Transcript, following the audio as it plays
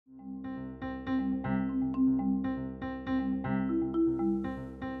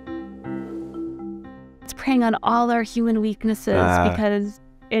preying on all our human weaknesses because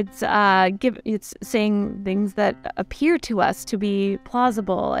it's saying things that appear to us to be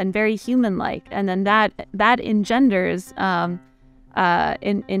plausible and very human-like, and then that engenders in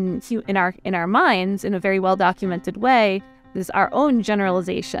our minds, in a very well-documented way, is our own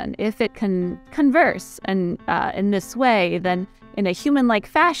generalization. If it can converse and in this way, then in a human-like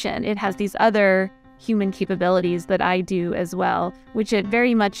fashion, it has these other human capabilities that I do as well, which it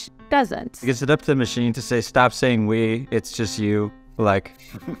very much doesn't. Is it up to the machine to say, stop saying we, it's just you? Like,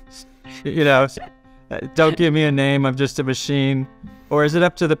 you know, don't give me a name, I'm just a machine. Or is it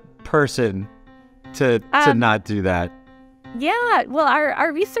up to the person to not do that? Yeah, well,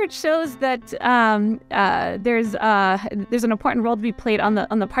 our research shows that there's an important role to be played on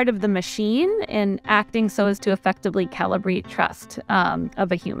the part of the machine in acting so as to effectively calibrate trust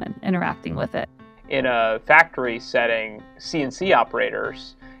of a human interacting with it. In a factory setting, CNC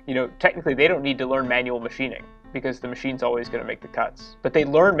operators, technically they don't need to learn manual machining because the machine's always going to make the cuts. But they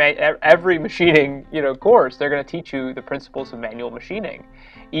learn every machining, course. They're going to teach you the principles of manual machining,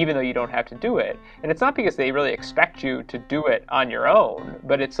 even though you don't have to do it. And it's not because they really expect you to do it on your own,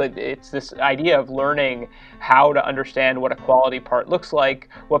 but it's this idea of learning how to understand what a quality part looks like,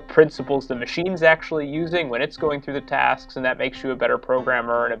 what principles the machine's actually using when it's going through the tasks, and that makes you a better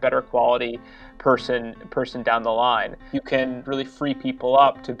programmer and a better quality person down the line. You can really free people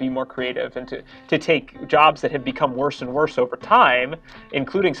up to be more creative and to take jobs that have become worse and worse over time,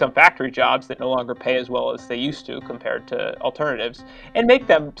 including some factory jobs that no longer pay as well as they used to compared to alternatives, and make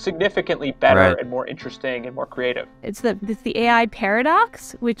them significantly better and more interesting and more creative. It's the AI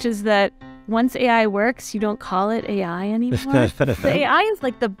paradox, which is that once AI works, you don't call it AI anymore. The AI is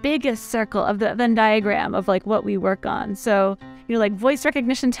like the biggest circle of the Venn diagram of like what we work on. So, like voice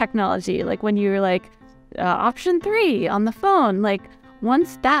recognition technology, like when you're like option 3 on the phone, like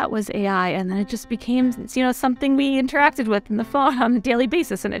once that was AI, and then it just became, something we interacted with in the phone on a daily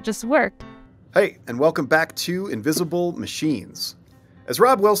basis, and it just worked. Hey, and welcome back to Invisible Machines. As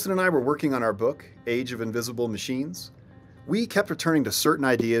Rob Wilson and I were working on our book, Age of Invisible Machines, we kept returning to certain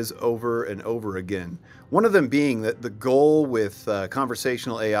ideas over and over again. One of them being that the goal with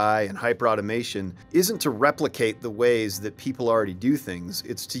conversational AI and hyperautomation isn't to replicate the ways that people already do things.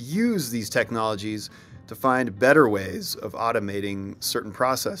 It's to use these technologies to find better ways of automating certain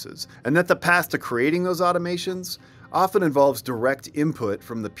processes. And that the path to creating those automations often involves direct input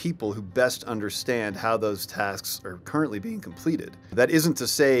from the people who best understand how those tasks are currently being completed. That isn't to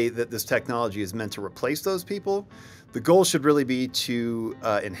say that this technology is meant to replace those people. The goal should really be to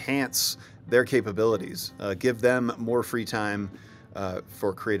enhance their capabilities, give them more free time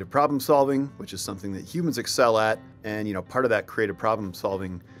for creative problem solving, which is something that humans excel at. And part of that creative problem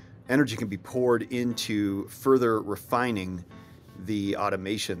solving energy can be poured into further refining the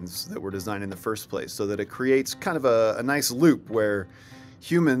automations that were designed in the first place, so that it creates kind of a nice loop where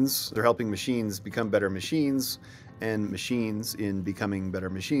humans are helping machines become better machines, and machines in becoming better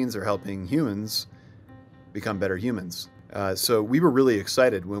machines are helping humans become better humans. So we were really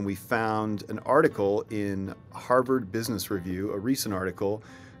excited when we found an article in Harvard Business Review, a recent article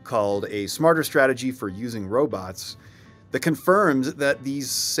called A Smarter Strategy for Using Robots, that confirmed that these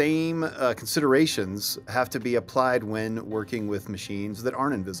same considerations have to be applied when working with machines that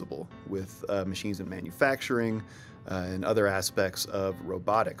aren't invisible, with machines in manufacturing and other aspects of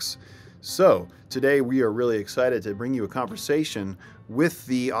robotics. So today we are really excited to bring you a conversation with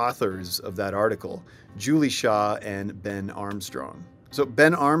the authors of that article, Julie Shah and Ben Armstrong. So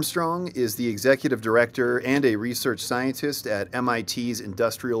Ben Armstrong is the executive director and a research scientist at MIT's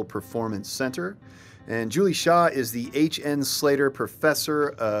Industrial Performance Center. And Julie Shah is the H.N. Slater Professor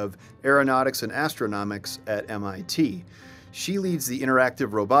of Aeronautics and Astronautics at MIT. She leads the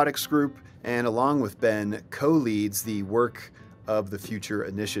Interactive Robotics Group and, along with Ben, co-leads the Work of the Future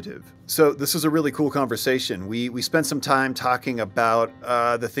initiative. So this is a really cool conversation. We spent some time talking about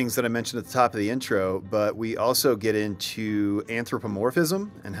the things that I mentioned at the top of the intro, but we also get into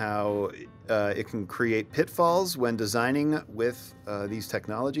anthropomorphism and how it can create pitfalls when designing with these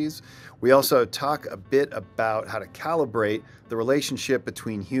technologies. We also talk a bit about how to calibrate the relationship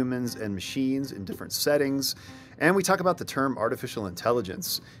between humans and machines in different settings. And we talk about the term artificial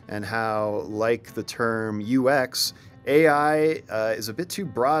intelligence and how, like the term UX, AI is a bit too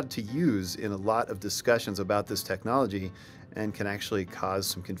broad to use in a lot of discussions about this technology and can actually cause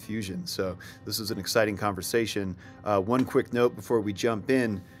some confusion. So this is an exciting conversation. One quick note before we jump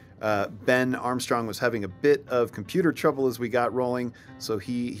in. Ben Armstrong was having a bit of computer trouble as we got rolling, so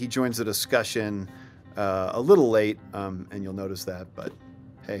he joins the discussion a little late, and you'll notice that, but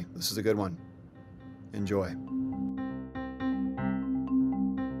hey, this is a good one. Enjoy.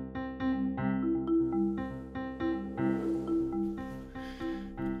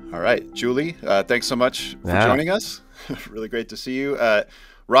 right, Julie, thanks so much for joining us. Really great to see you.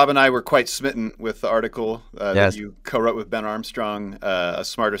 Rob and I were quite smitten with the article that you co-wrote with Ben Armstrong, A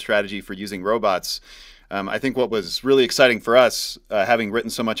Smarter Strategy for Using Robots. I think what was really exciting for us, having written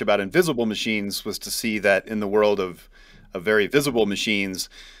so much about invisible machines, was to see that in the world of very visible machines,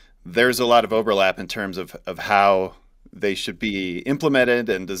 there's a lot of overlap in terms of how they should be implemented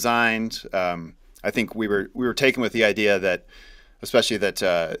and designed. I think we were taken with the idea that, especially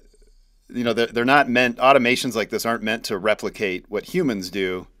that, they're not meant, automations like this aren't meant to replicate what humans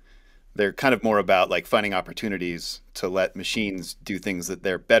do. They're kind of more about like finding opportunities to let machines do things that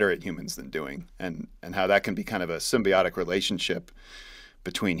they're better at humans than doing, and how that can be kind of a symbiotic relationship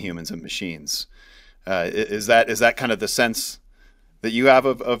between humans and machines. Is that kind of the sense that you have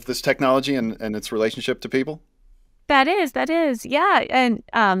of this technology and its relationship to people? That is. Yeah. And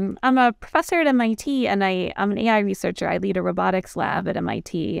I'm a professor at MIT, and I'm an AI researcher. I lead a robotics lab at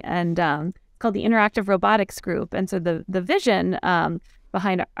MIT, and it's called the Interactive Robotics Group. And so the vision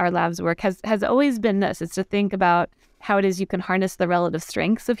behind our lab's work has always been this. It's to think about how it is you can harness the relative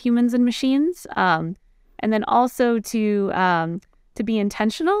strengths of humans and machines, and then also to be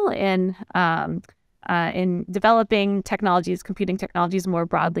intentional in developing technologies, computing technologies more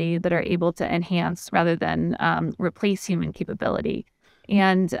broadly that are able to enhance rather than replace human capability.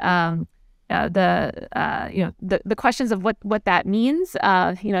 And the questions of what that means,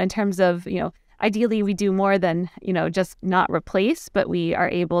 in terms of, ideally we do more than, just not replace, but we are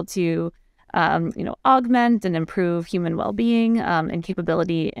able to, augment and improve human well-being and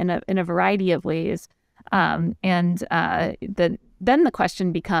capability in a variety of ways. Then the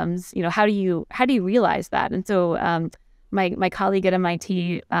question becomes, how do you realize that? And so my colleague at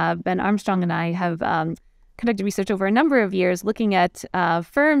MIT, Ben Armstrong, and I have conducted research over a number of years looking at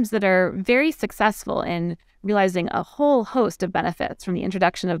firms that are very successful in realizing a whole host of benefits from the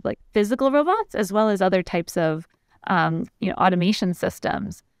introduction of like physical robots as well as other types of automation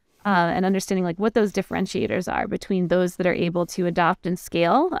systems, and understanding like what those differentiators are between those that are able to adopt and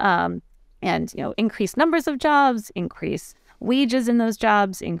scale, and increase numbers of jobs, increase wages in those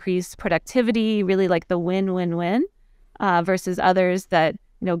jobs, increase productivity, really like the win-win-win, versus others that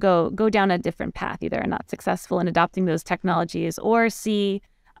go down a different path, either are not successful in adopting those technologies or see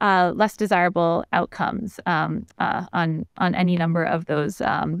less desirable outcomes on any number of those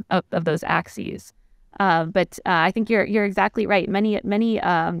axes. But I think you're exactly right. Many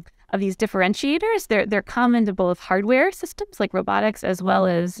of these differentiators, they're common to both hardware systems like robotics as well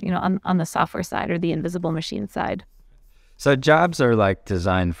as on the software side or the invisible machine side. So jobs are like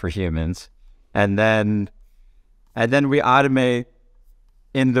designed for humans, and then we automate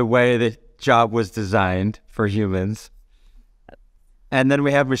in the way the job was designed for humans, and then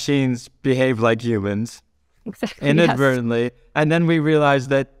we have machines behave like humans, exactly, inadvertently, yes. And then we realize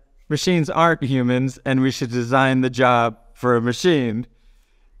that machines aren't humans, and we should design the job for a machine.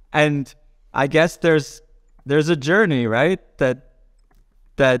 And I guess there's a journey, right,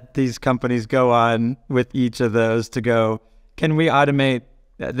 that these companies go on with each of those to go, can we automate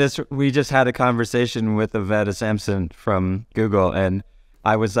this? We just had a conversation with Aveda Sampson from Google, and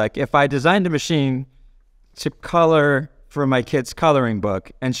I was like, if I designed a machine to color for my kid's coloring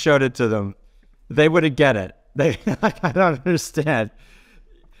book and showed it to them, they wouldn't get it. They like, I don't understand.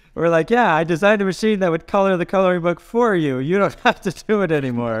 We're like, yeah, I designed a machine that would color the coloring book for you. You don't have to do it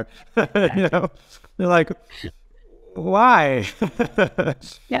anymore. They're like, why?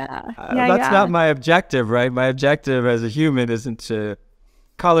 That's not my objective, right? My objective as a human isn't to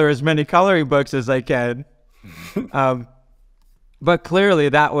color as many coloring books as I can. But clearly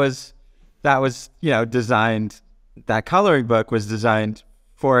that was designed, that coloring book was designed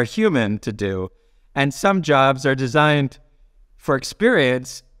for a human to do. And some jobs are designed for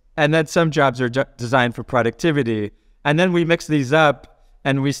experience, and then some jobs are designed for productivity. And then we mix these up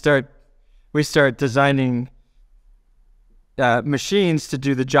and we start designing machines to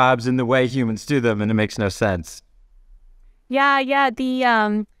do the jobs in the way humans do them, and it makes no sense. Yeah.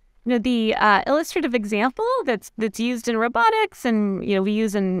 The illustrative example that's used in robotics, and we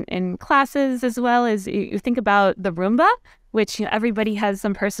use in classes as well, is you think about the Roomba, which everybody has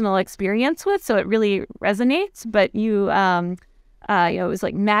some personal experience with, so it really resonates. But it was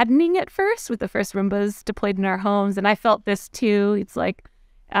like maddening at first with the first Roombas deployed in our homes, and I felt this too. It's like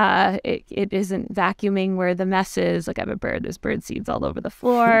it isn't vacuuming where the mess is. Like I have a bird, there's bird seeds all over the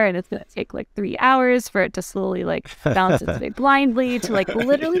floor, and it's gonna take like 3 hours for it to slowly like bounce its way blindly to like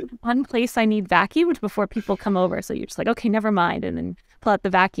literally one place I need vacuumed before people come over. So you're just like, okay, never mind, and then pull out the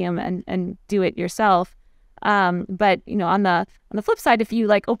vacuum and do it yourself. But on the flip side, if you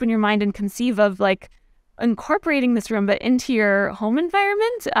like open your mind and conceive of like incorporating this Roomba into your home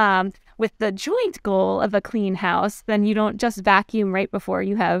environment with the joint goal of a clean house, then you don't just vacuum right before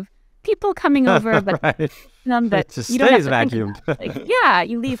you have people coming over, but right. that It just you don't have stays to think vacuumed. about. Like, yeah,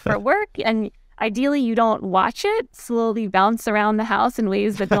 you leave for work, and ideally you don't watch it slowly bounce around the house in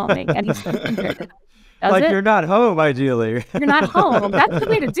ways that don't make any sense. Like you're not home, ideally. You're not home. That's the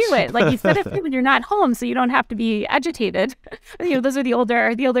way to do it. Like you set it when you're not home, so you don't have to be agitated. Those are the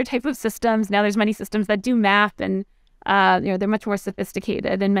older type of systems. Now there's many systems that do math, and they're much more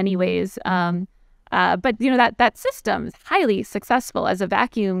sophisticated in many ways. But that system is highly successful as a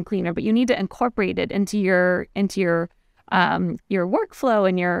vacuum cleaner, but you need to incorporate it into your workflow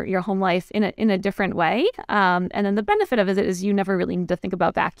and your home life in a different way. And then the benefit of it is you never really need to think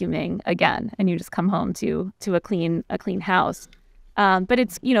about vacuuming again, and you just come home to a clean house. But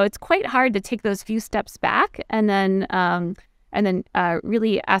it's quite hard to take those few steps back and then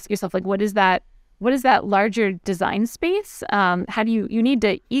really ask yourself, like, what is that larger design space? How do you need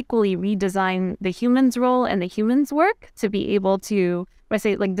to equally redesign the human's role and the human's work to be able to, when I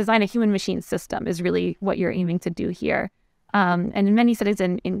say like design a human machine system is really what you're aiming to do here. And in many settings,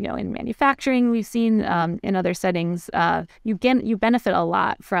 in manufacturing, we've seen in other settings, you benefit a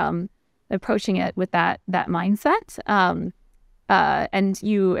lot from approaching it with that mindset. And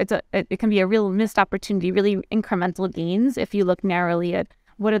it can be a real missed opportunity, really incremental gains if you look narrowly at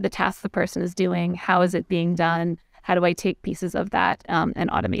what are the tasks the person is doing, how is it being done, how do I take pieces of that and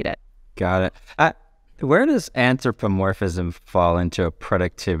automate it. Got it. Where does anthropomorphism fall into a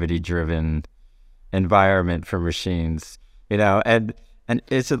productivity-driven environment for machines? And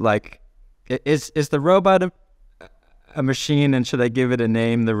is it like, is the robot a machine, and should I give it a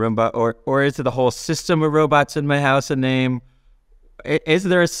name, the Roomba, or is it the whole system of robots in my house a name? Is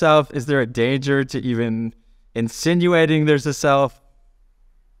there a self? Is there a danger to even insinuating there's a self?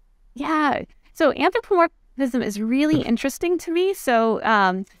 Yeah. So anthropomorphism is really interesting to me. So,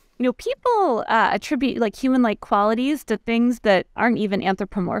 people attribute like human-like qualities to things that aren't even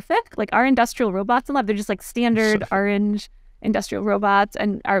anthropomorphic. Like our industrial robots in lab, they're just like standard orange industrial robots,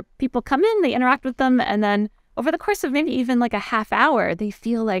 and our people come in, they interact with them, and then over the course of maybe even like a half hour, they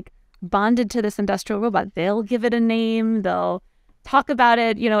feel like bonded to this industrial robot. They'll give it a name, they'll talk about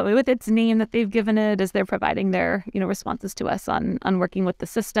it, with its name that they've given it as they're providing their, responses to us on working with the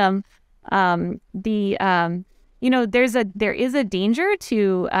system. There is a danger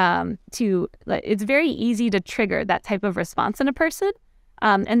to it's very easy to trigger that type of response in a person.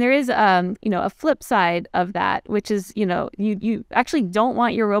 And there is, a flip side of that, which is, you actually don't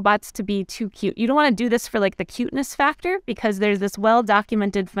want your robots to be too cute. You don't want to do this for like the cuteness factor, because there's this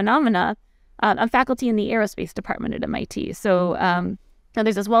well-documented phenomena. I'm faculty in the aerospace department at MIT. So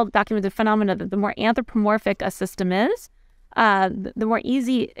there's this well-documented phenomena that the more anthropomorphic a system is, the more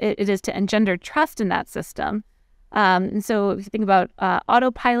easy it is to engender trust in that system. And so if you think about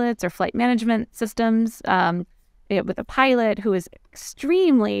autopilots or flight management systems, with a pilot who is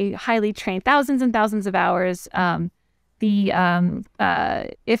extremely highly trained, thousands and thousands of hours, if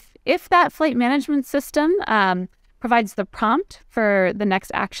that flight management system provides the prompt for the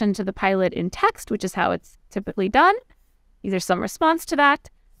next action to the pilot in text, which is how it's typically done, there's some response to that.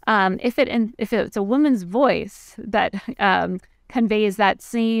 If it's a woman's voice that conveys that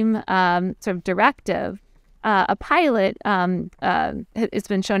same sort of directive, a pilot, it's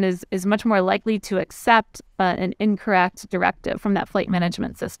been shown, is much more likely to accept an incorrect directive from that flight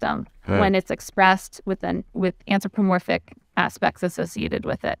management system when it's expressed with anthropomorphic aspects associated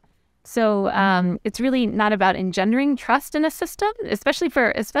with it. So it's really not about engendering trust in a system, especially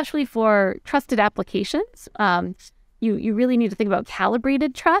for trusted applications. You really need to think about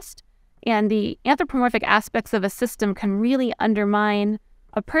calibrated trust, and the anthropomorphic aspects of a system can really undermine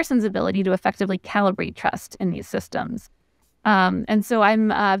a person's ability to effectively calibrate trust in these systems. And so I'm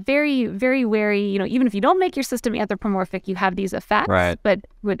very, very wary, even if you don't make your system anthropomorphic, you have these effects. Right. But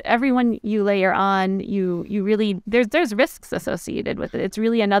with everyone you layer on, you really, there's risks associated with it. It's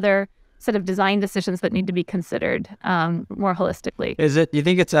really another set of design decisions that need to be considered more holistically. You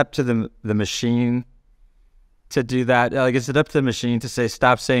think it's up to the machine to do that? Like, is it up to the machine to say,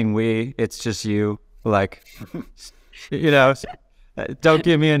 stop saying we, it's just you? Like, don't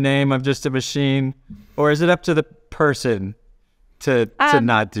give me a name, I'm just a machine? Or is it up to the person to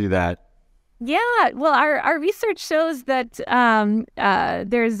not do that? Yeah, well, our research shows that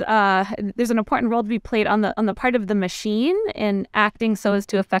there's an important role to be played on the part of the machine in acting so as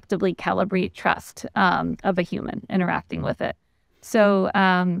to effectively calibrate trust of a human interacting with it. So,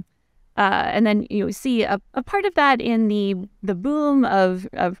 and then you see a part of that in the boom of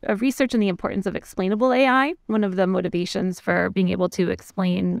research and the importance of explainable AI. One of the motivations for being able to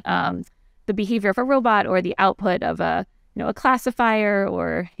explain the the behavior of a robot or the output of a classifier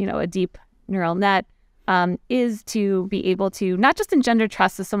or a deep neural net, is to be able to not just engender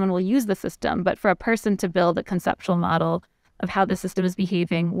trust as someone will use the system, but for a person to build a conceptual model of how the system is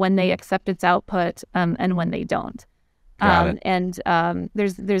behaving when they accept its output and when they don't. There's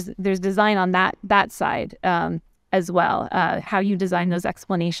design on that side as well. How you design those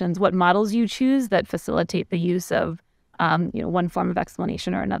explanations, what models you choose that facilitate the use of one form of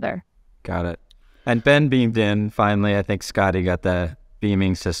explanation or another. Got it. And Ben beamed in finally. I think Scotty got the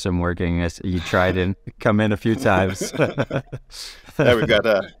beaming system working as you tried and come in a few times. Yeah, we've got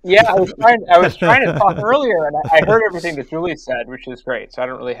Yeah, I was trying to talk earlier, and I heard everything that Julie said, which is great. So I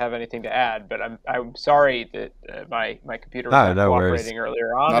don't really have anything to add, but I'm sorry that my computer was not cooperating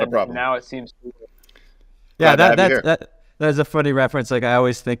earlier on. Not a problem. Now it seems. Yeah, that's a funny reference. Like I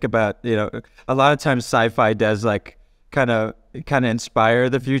always think about, a lot of times sci-fi does like kind of inspire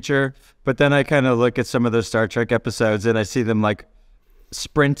the future, but then I kind of look at some of those Star Trek episodes and I see them like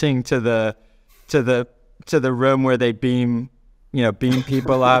sprinting to the room where they beam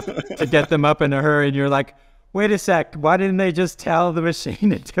people up to get them up in a hurry, and you're like, wait a sec, why didn't they just tell the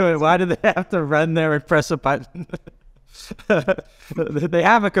machine to do it? Why do they have to run there and press a button? They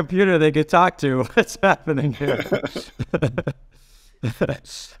have a computer they could talk to. What's happening here?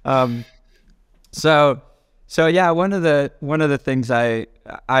 So yeah, one of the things I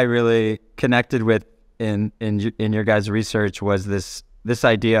really connected with in your guys' research was this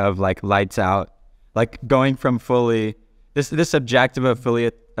idea of like lights out, like going from this objective of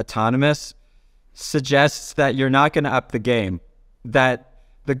fully autonomous suggests that you're not going to up the game, that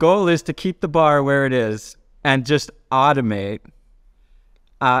the goal is to keep the bar where it is and just automate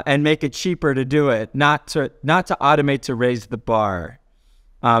and make it cheaper to do it, not to automate to raise the bar.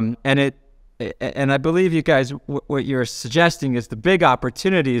 And I believe you guys, what you're suggesting is the big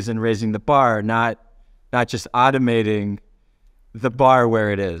opportunities in raising the bar, not just automating the bar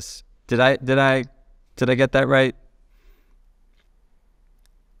where it is. Did I get that right?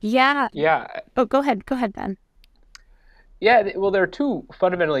 Yeah. Yeah. Oh, go ahead, Ben. Yeah, well, there are two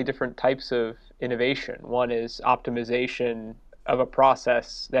fundamentally different types of innovation. One is optimization of a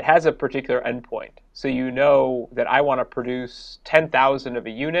process that has a particular endpoint. So you know that I want to produce 10,000 of a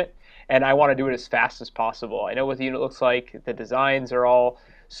unit, and I want to do it as fast as possible. I know what the unit looks like. The designs are all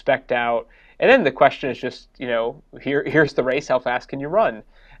spec'd out. And then the question is just, here's the race. How fast can you run?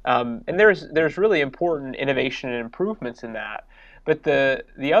 And there's really important innovation and improvements in that. But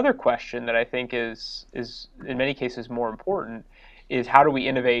the other question that I think is in many cases more important is how do we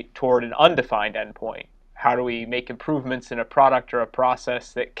innovate toward an undefined endpoint? How do we make improvements in a product or a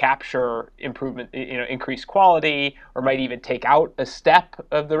process that capture improvement, increase quality, or might even take out a step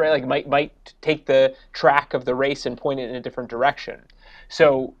of the race, like might take the track of the race and point it in a different direction.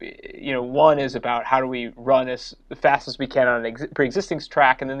 So, one is about how do we run as fast as we can on an pre-existing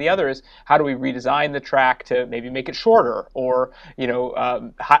track, and then the other is how do we redesign the track to maybe make it shorter or,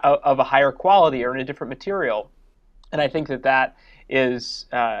 of a higher quality or in a different material. And I think that is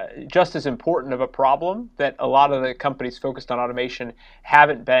just as important of a problem that a lot of the companies focused on automation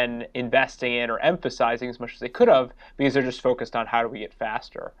haven't been investing in or emphasizing as much as they could have, because they're just focused on how do we get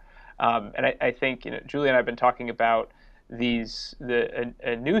faster. And I think, Julie and I have been talking about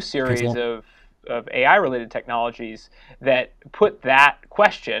a new series of AI-related technologies that put that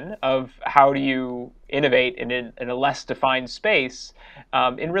question of how do you innovate in a less defined space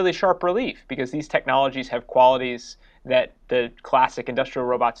in really sharp relief, because these technologies have qualities that the classic industrial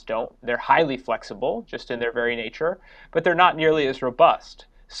robots don't. They're highly flexible, just in their very nature, but they're not nearly as robust.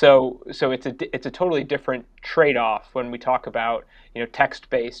 So it's a totally different trade-off when we talk about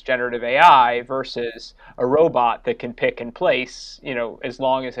text-based generative AI versus a robot that can pick and place as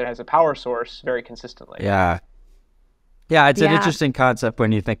long as it has a power source very consistently. Yeah, it's an interesting concept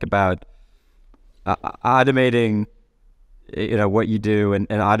when you think about automating what you do and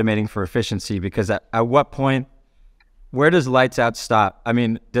automating for efficiency, because at what point, where does lights out stop? I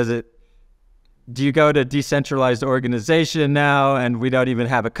mean, do you go to decentralized organization now and we don't even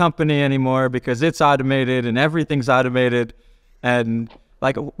have a company anymore because it's automated and everything's automated? And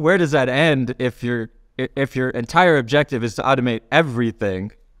like, where does that end? If your entire objective is to automate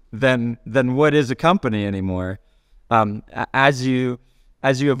everything, then what is a company anymore? As you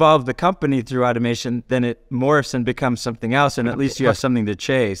evolve the company through automation, then it morphs and becomes something else, and at least you have something to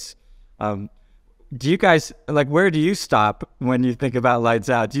chase. Do you guys, like, where do you stop when you think about lights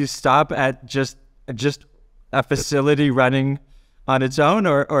out? Do you stop at just a facility running on its own,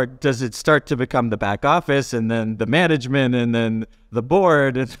 or does it start to become the back office and then the management and then the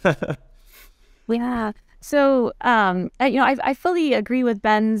board? Yeah, So, I fully agree with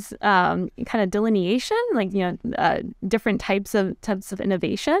Ben's kind of delineation, like, different types of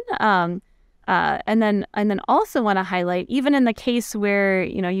innovation. And then also want to highlight, even in the case where,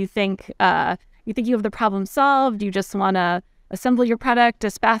 you think you have the problem solved, you just want to assemble your product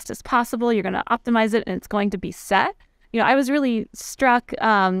as fast as possible, you're going to optimize it, and it's going to be set. I was really struck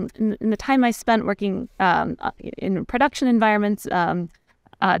in the time I spent working in production environments,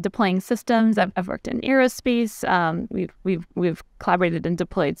 deploying systems. I've worked in aerospace. We've collaborated and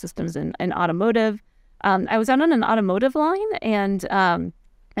deployed systems in automotive. I was out on an automotive line, and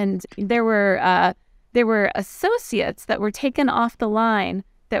there were associates that were taken off the line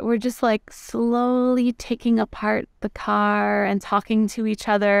that were just like slowly taking apart the car and talking to each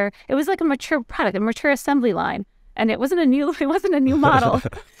other. It was like a mature product, a mature assembly line. And it wasn't a new model.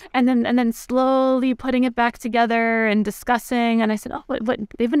 and then slowly putting it back together and discussing. And I said, oh, what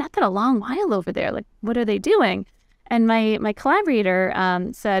they've been at that a long while over there. Like, what are they doing? And my collaborator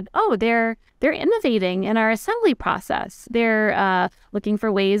said, oh, they're innovating in our assembly process. They're looking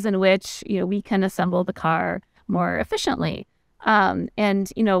for ways in which we can assemble the car more efficiently. And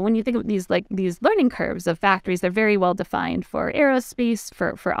when you think of these learning curves of factories, they're very well defined for aerospace,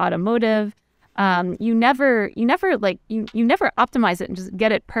 for automotive. You never optimize it and just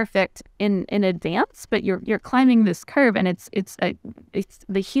get it perfect in advance, but you're climbing this curve, and it's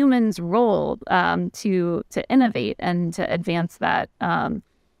the human's role to innovate and to advance that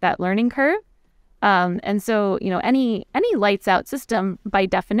learning curve. And so any lights out system by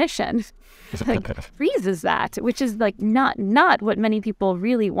definition freezes that, which is not what many people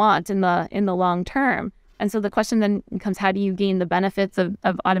really want in the long term. And so the question then becomes, how do you gain the benefits of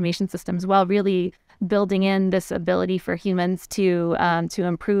automation systems while really building in this ability for humans to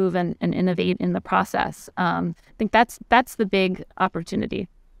improve and innovate in the process? I think that's the big opportunity.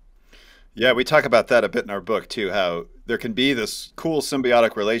 Yeah, we talk about that a bit in our book too, how there can be this cool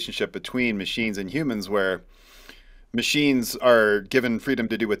symbiotic relationship between machines and humans where machines are given freedom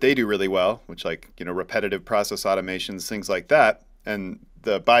to do what they do really well, which repetitive process automations, things like that. And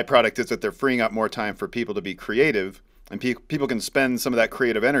the byproduct is that they're freeing up more time for people to be creative, and people can spend some of that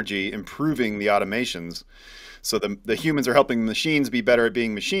creative energy improving the automations. So the humans are helping the machines be better at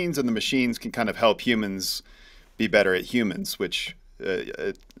being machines, and the machines can kind of help humans be better at humans, which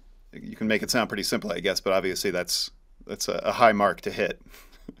you can make it sound pretty simple, I guess, but obviously that's a high mark to hit.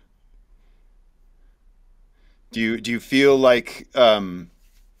 Do you feel like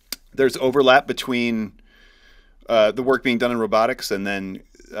there's overlap between the work being done in robotics and then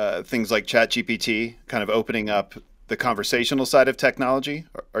things like ChatGPT kind of opening up the conversational side of technology?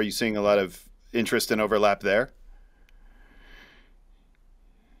 Are you seeing a lot of interest and overlap there?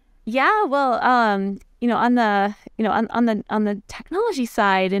 Yeah, well, on the technology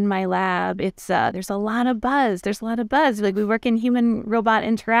side in my lab, it's there's a lot of buzz. Like, we work in human robot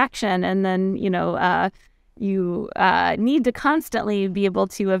interaction, and then you need to constantly be able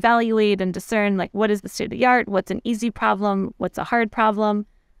to evaluate and discern, like, what is the state of the art, what's an easy problem, what's a hard problem.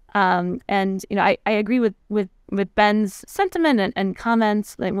 And I agree with Ben's sentiment and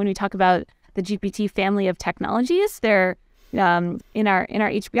comments. Like, when we talk about the GPT family of technologies, they're in our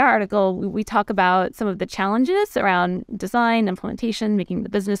HBR article, we talk about some of the challenges around design, implementation, making the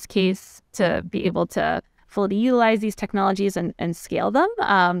business case to be able to fully utilize these technologies and scale them.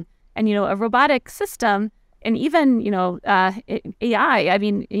 And a robotic system, and even AI, I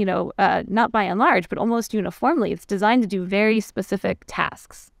mean, not by and large, but almost uniformly, it's designed to do very specific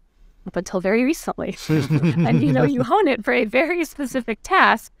tasks up until very recently. And you hone it for a very specific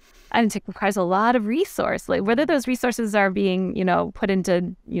task, and it requires a lot of resource. Like, whether those resources are being put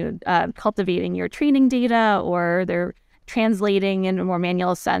into cultivating your training data, or they're translating in a more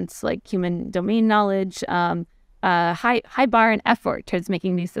manual sense, like human domain knowledge, high bar and effort towards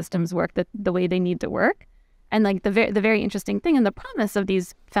making these systems work the way they need to work. And like the very interesting thing and the promise of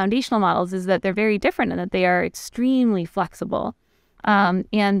these foundational models is that they're very different and that they are extremely flexible.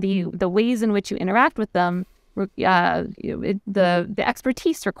 And the ways in which you interact with them, the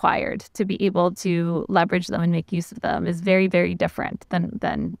expertise required to be able to leverage them and make use of them is very, very different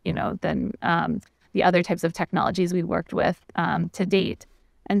than the other types of technologies we've worked with to date.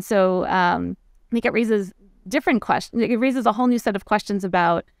 And so I think it raises different questions. It raises a whole new set of questions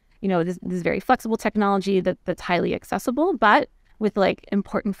about this very flexible technology that's highly accessible, but with like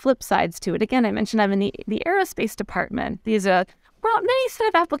important flip sides to it. Again, I mentioned I'm in the aerospace department. These are many set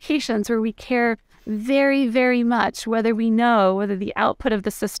of applications where we care very, very much whether the output of the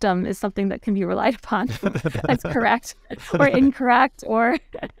system is something that can be relied upon, that's correct or incorrect, or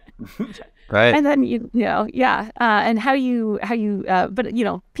Right. And then and but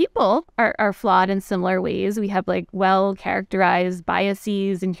people are flawed in similar ways. We have like well characterized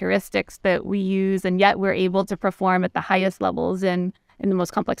biases and heuristics that we use, and yet we're able to perform at the highest levels in the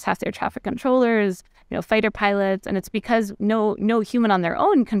most complex tasks. Air traffic controllers, fighter pilots, and it's because no human on their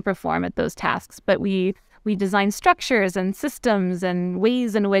own can perform at those tasks. But we design structures and systems and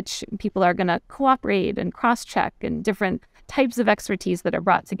ways in which people are going to cooperate and cross-check, and different types of expertise that are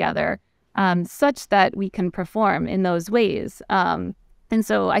brought together, such that we can perform in those ways. And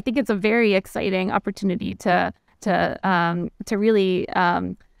so I think it's a very exciting opportunity to really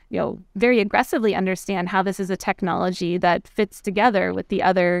very aggressively understand how this is a technology that fits together with the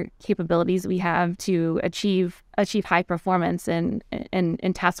other capabilities we have to achieve high performance in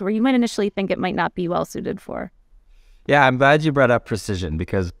tasks where you might initially think it might not be well suited for. Yeah, I'm glad you brought up precision,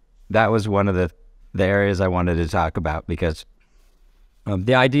 because that was one of the areas I wanted to talk about, because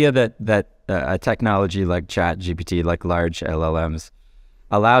the idea that a technology like ChatGPT, like large LLMs,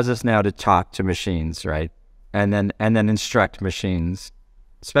 allows us now to talk to machines, right? And then instruct machines,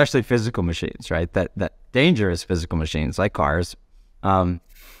 especially physical machines, right? That dangerous physical machines like cars. And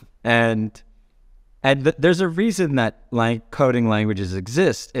there's a reason that coding languages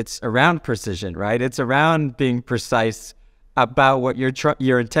exist. It's around precision, right? It's around being precise about what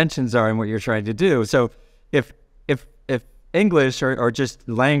your intentions are and what you're trying to do. So if English or just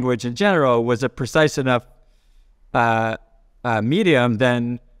language in general was a precise enough medium,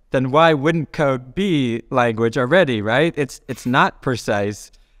 then why wouldn't code be language already, right? It's not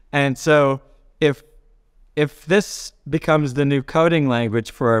precise. And so if this becomes the new coding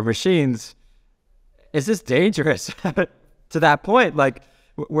language for our machines, is this dangerous to that point? Like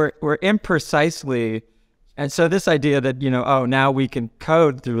we're imprecisely, and so this idea that, now we can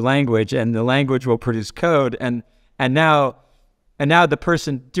code through language and the language will produce code, and now the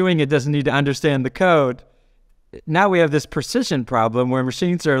person doing it doesn't need to understand the code. Now we have this precision problem where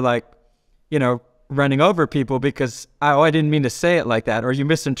machines are like, running over people because, I didn't mean to say it like that, or you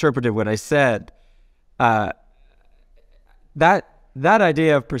misinterpreted what I said. That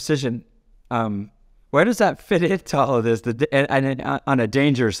idea of precision, where does that fit into all of this? And on a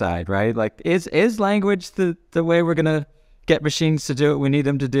danger side, right? Like, is language the way we're gonna get machines to do what we need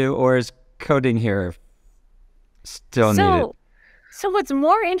them to do, or is coding here still needed? So what's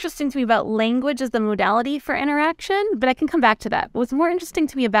more interesting to me about language is the modality for interaction, but I can come back to that. What's more interesting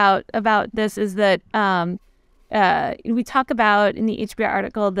to me about this is that we talk about in the HBR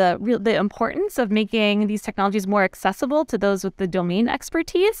article the importance of making these technologies more accessible to those with the domain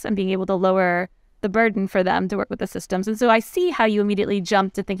expertise and being able to lower the burden for them to work with the systems. And so I see how you immediately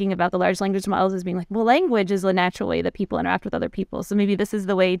jump to thinking about the large language models as being like, well, language is the natural way that people interact with other people. So maybe this is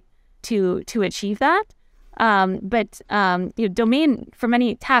the way to achieve that. But domain, for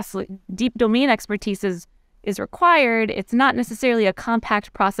many tasks, deep domain expertise is required. It's not necessarily a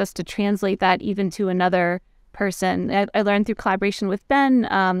compact process to translate that even to another person. I learned through collaboration with Ben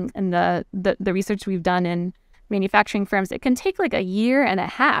and the research we've done in manufacturing firms, it can take like a year and a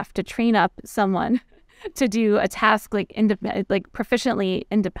half to train up someone to do a task like proficiently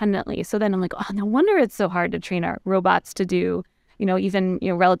independently. So then I'm like, oh, no wonder it's so hard to train our robots to do even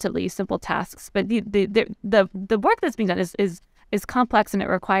relatively simple tasks. But the work that's being done is complex, and it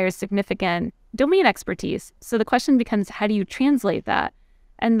requires significant domain expertise. So the question becomes, how do you translate that?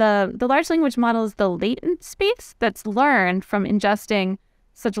 And the large language model is the latent space that's learned from ingesting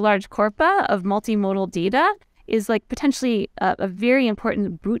such large corpora of multimodal data, is like potentially a very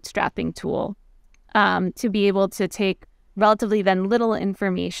important bootstrapping tool to be able to take relatively then little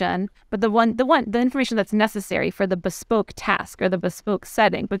information, but the information that's necessary for the bespoke task or the bespoke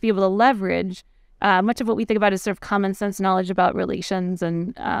setting, but be able to leverage much of what we think about as sort of common sense knowledge about relations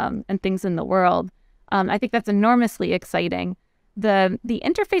and things in the world. I think that's enormously exciting. The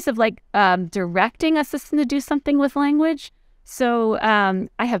interface of like directing a system to do something with language. So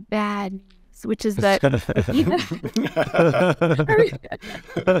I have bad news, which is that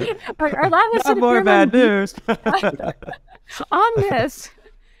our lab has Not more bad news on this.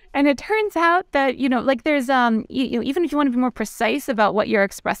 And it turns out that, like there's, even if you want to be more precise about what you're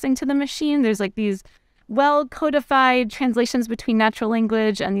expressing to the machine, there's like these well-codified translations between natural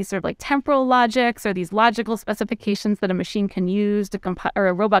language and these sort of like temporal logics, or these logical specifications that a machine can use to compile, or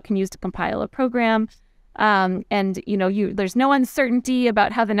a robot can use to compile a program. There's no uncertainty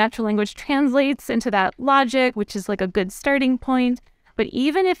about how the natural language translates into that logic, which is like a good starting point. But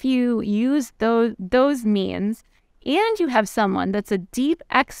even if you use those means, and you have someone that's a deep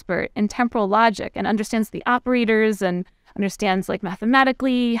expert in temporal logic and understands the operators and understands like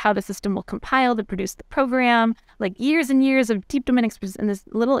mathematically how the system will compile to produce the program, like years and years of deep domain expertise in this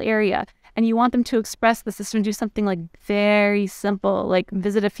little area, and you want them to express the system, do something like very simple, like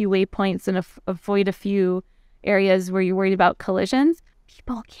visit a few waypoints and avoid a few areas where you're worried about collisions,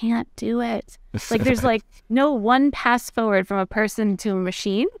 people can't do it. Like there's like no one pass forward from a person to a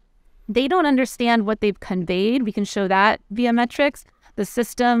machine. They don't understand what they've conveyed. We can show that via metrics. The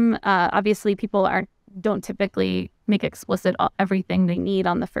system, obviously people don't typically make explicit everything they need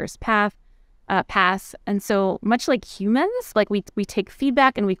on the first pass. And so much like humans, like we take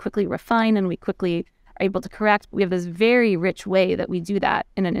feedback and we quickly refine and we quickly are able to correct. We have this very rich way that we do that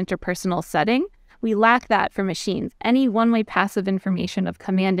in an interpersonal setting. We lack that for machines. Any one-way passive information of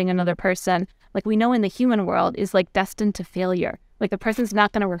commanding another person, like we know in the human world, is like destined to failure. Like the person's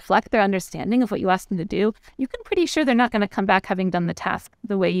not going to reflect their understanding of what you asked them to do. You can pretty sure they're not going to come back having done the task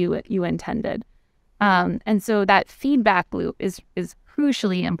the way you intended. And so that feedback loop is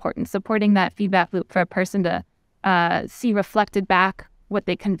crucially important, supporting that feedback loop for a person to see reflected back what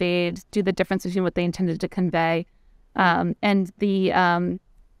they conveyed, do the difference between what they intended to convey. I'm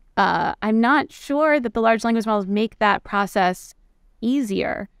not sure that the large language models make that process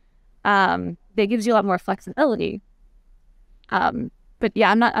easier. That gives you a lot more flexibility. But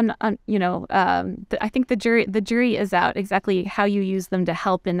yeah, I think the jury is out exactly how you use them to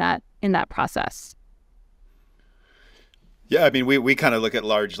help in that process. Yeah, I mean, we kind of look at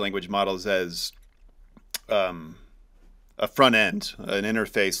large language models as a front end, an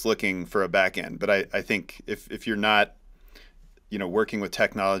interface looking for a back end. But I think if you're not, working with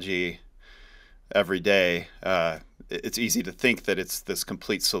technology every day, it's easy to think that it's this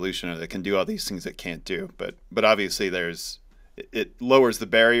complete solution or that can do all these things it can't do. But obviously it lowers the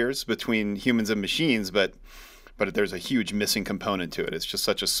barriers between humans and machines, but there's a huge missing component to it. It's just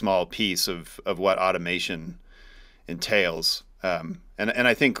such a small piece of what automation entails. And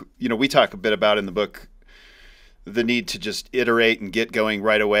I think, we talk a bit about in the book the need to just iterate and get going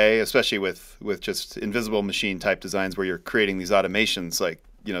right away, especially with just invisible machine type designs where you're creating these automations, like,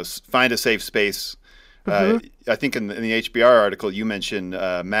 find a safe space. I think in the HBR article you mentioned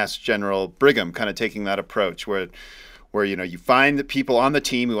Mass General Brigham kind of taking that approach where you find the people on the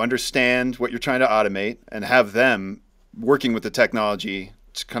team who understand what you're trying to automate and have them working with the technology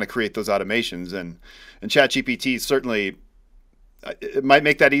to kind of create those automations. And ChatGPT certainly, it might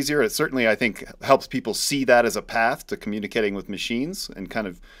make that easier. It certainly, I think, helps people see that as a path to communicating with machines and kind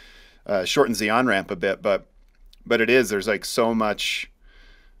of shortens the on-ramp a bit. But there's like so much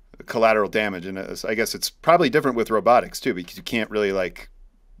collateral damage. And I guess it's probably different with robotics too, because you can't really like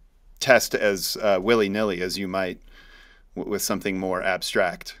test as willy-nilly as you might with something more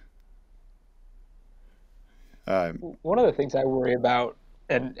abstract. One of the things I worry about,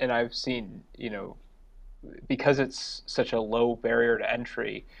 and I've seen, because it's such a low barrier to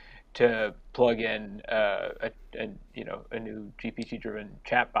entry to plug in a new GPT-driven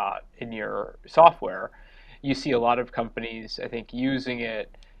chatbot in your software, you see a lot of companies, I think, using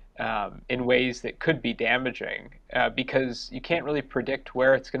it in ways that could be damaging because you can't really predict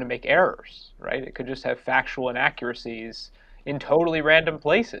where it's going to make errors, right? It could just have factual inaccuracies in totally random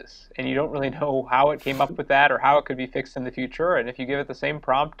places, and you don't really know how it came up with that or how it could be fixed in the future. And if you give it the same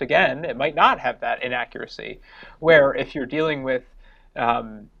prompt again, it might not have that inaccuracy. Where if you're dealing with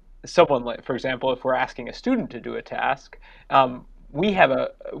someone, like, for example, if we're asking a student to do a task, we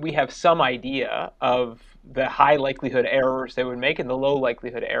have some idea of the high likelihood errors they would make and the low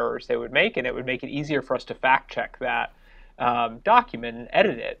likelihood errors they would make, and it would make it easier for us to fact check that document and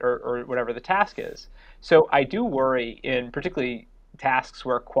edit it or whatever the task is. So I do worry in particularly tasks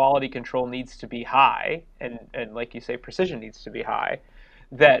where quality control needs to be high and like you say, precision needs to be high,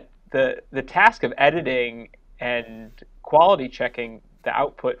 that the task of editing and quality checking the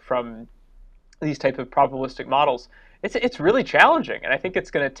output from these type of probabilistic models, it's really challenging. And I think it's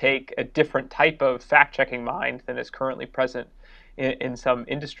going to take a different type of fact-checking mind than is currently present in some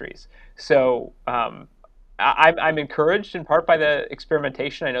industries. So I'm encouraged in part by the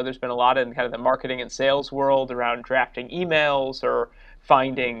experimentation. I know there's been a lot in kind of the marketing and sales world around drafting emails or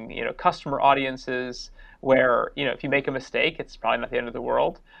finding, customer audiences where, if you make a mistake, it's probably not the end of the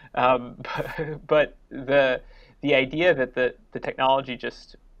world. But the idea that the technology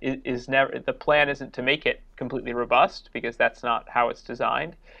just is never, the plan isn't to make it completely robust because that's not how it's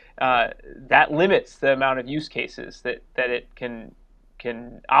designed. That limits the amount of use cases that it can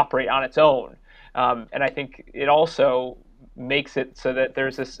operate on its own. And I think it also makes it so that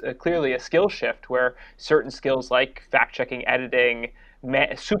there's clearly a skill shift where certain skills like fact-checking, editing,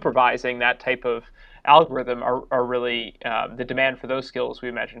 supervising that type of algorithm are really, the demand for those skills we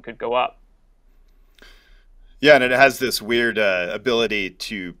imagine could go up. Yeah, and it has this weird ability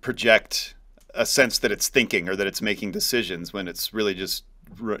to project a sense that it's thinking or that it's making decisions, when it's really just,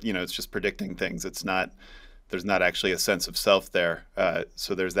 it's just predicting things. There's not actually a sense of self there.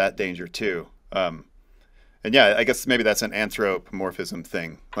 So there's that danger too. And yeah, I guess maybe that's an anthropomorphism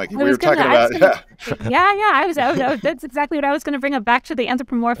thing. Like we were talking about. That's exactly what I was going to bring up, back to the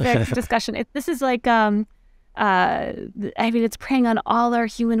anthropomorphic discussion. This is like, it's preying on all our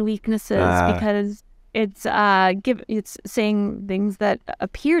human weaknesses, because it's saying things that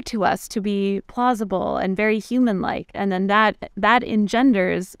appear to us to be plausible and very human-like, and then that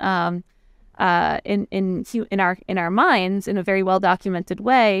engenders in our minds, in a very well documented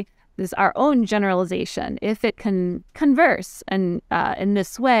way, is our own generalization. If it can converse and in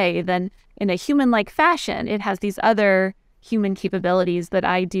this way, then in a human-like fashion, it has these other human capabilities that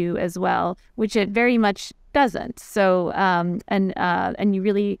I do as well, which it very much doesn't. So and you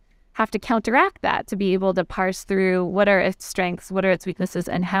really have to counteract that to be able to parse through what are its strengths, what are its weaknesses,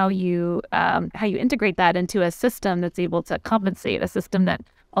 and how you integrate that into a system that's able to compensate, a system that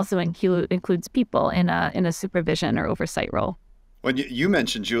also includes people in a supervision or oversight role. When you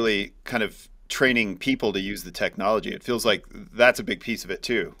mentioned, Julie, kind of training people to use the technology, it feels like that's a big piece of it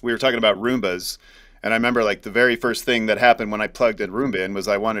too. We were talking about Roombas, and I remember like the very first thing that happened when I plugged a Roomba in was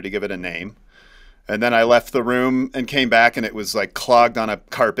I wanted to give it a name. And then I left the room and came back, and it was like clogged on a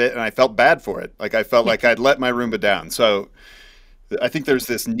carpet, and I felt bad for it. Like I felt like I'd let my Roomba down. So I think there's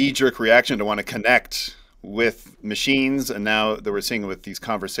this knee-jerk reaction to want to connect with machines, and now that we're seeing with these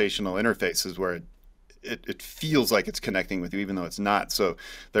conversational interfaces where it feels like it's connecting with you, even though it's not. So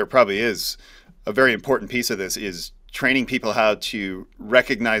there probably is a very important piece of this, is training people how to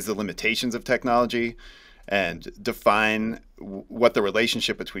recognize the limitations of technology and define what the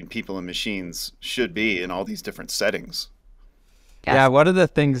relationship between people and machines should be in all these different settings. Yes. Yeah, one of the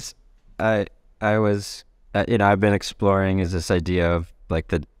things I was, I've been exploring is this idea of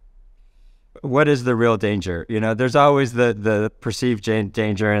like what is the real danger? There's always the perceived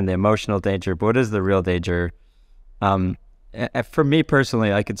danger and the emotional danger, but what is the real danger? For me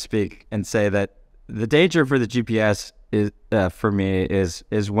personally, I could speak and say that the danger for the GPS is, for me,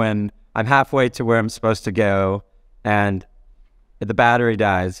 is when I'm halfway to where I'm supposed to go and the battery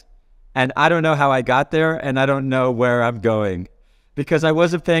dies, and I don't know how I got there, and I don't know where I'm going, because I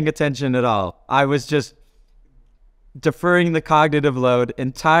wasn't paying attention at all. I was just deferring the cognitive load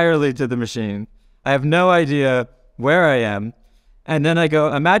entirely to the machine. I have no idea where I am. And then I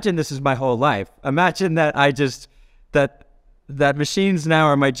go, imagine this is my whole life. Imagine that that machines now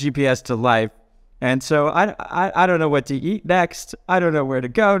are my GPS to life. And so I don't know what to eat next. I don't know where to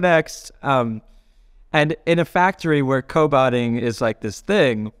go next. And in a factory where cobotting is like this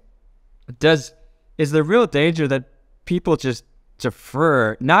thing, is the real danger that people just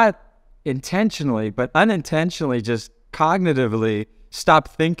defer, not intentionally, but unintentionally, just cognitively stop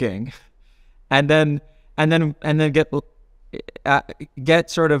thinking, and then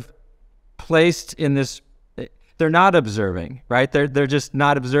get sort of placed in this. They're not observing, right? They're just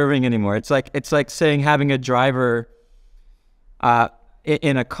not observing anymore. It's like saying having a driver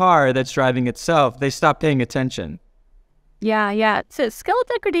in a car that's driving itself. They stop paying attention. Yeah. So skill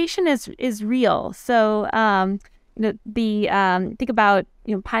degradation is real. So think about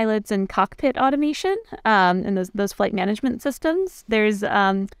pilots and cockpit automation and those flight management systems. There's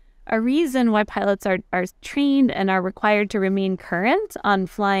a reason why pilots are trained and are required to remain current on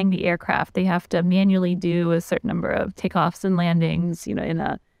flying the aircraft. They have to manually do a certain number of takeoffs and landings, in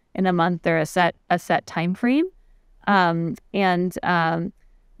a month or a set time frame. And in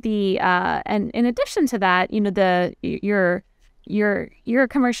addition to that, your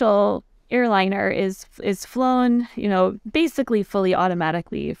commercial airliner is flown, basically fully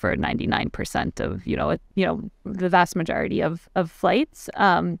automatically for 99% of the vast majority of flights.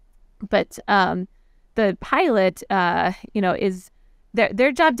 But the pilot, is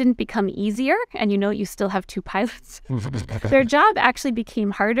their job didn't become easier, and you still have two pilots. Their job actually became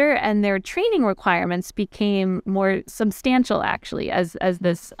harder, and their training requirements became more substantial actually as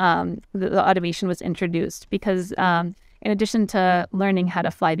this the automation was introduced, because in addition to learning how to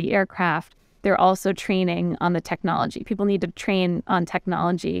fly the aircraft, they're also training on the technology. People need to train on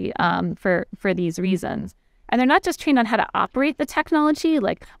technology for these reasons. And they're not just trained on how to operate the technology,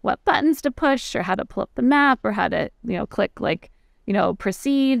 like what buttons to push or how to pull up the map or how to, click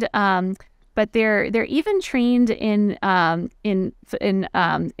proceed. But they're even trained in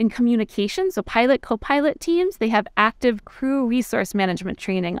communication. So pilot, co-pilot teams, they have active crew resource management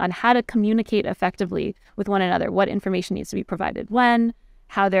training on how to communicate effectively with one another, what information needs to be provided when,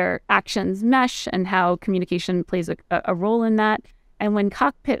 how their actions mesh, and how communication plays a role in that. And when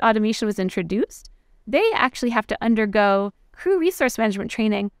cockpit automation was introduced, they actually have to undergo crew resource management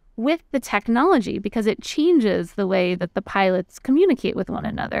training with the technology, because it changes the way that the pilots communicate with one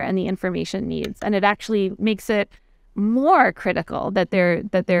another and the information needs. And it actually makes it more critical that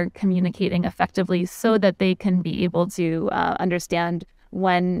they're communicating effectively so that they can be able to understand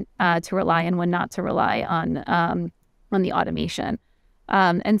when to rely and when not to rely on the automation.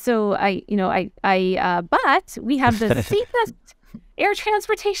 And so but we have the safest air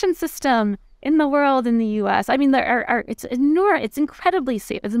transportation system in the world in the U.S. I mean, it's incredibly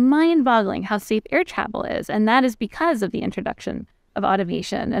safe. It's mind-boggling how safe air travel is, and that is because of the introduction of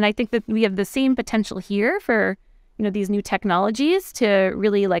automation. And I think that we have the same potential here for these new technologies to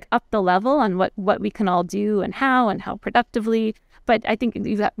really like up the level on what we can all do and how productively. But I think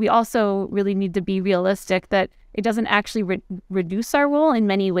we also really need to be realistic that it doesn't actually reduce our role in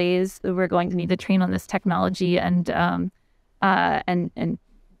many ways. We're going to need to train on this technology, and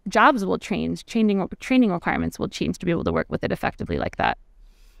jobs will change. Training requirements will change to be able to work with it effectively like that.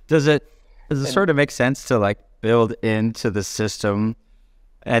 Does it sort of make sense to like build into the system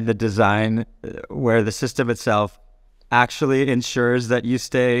and the design where the system itself actually ensures that you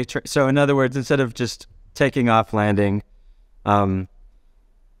stay? So in other words, instead of just taking off, landing,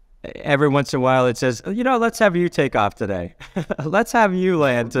 every once in a while it says, let's have you take off today. Let's have you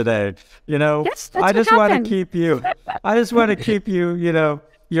land today. Yes, I just want to keep you. I just want to keep you,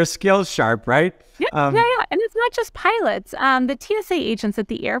 your skills sharp, right? Yeah. And it's not just pilots. The TSA agents at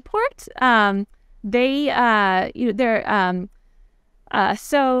the airport,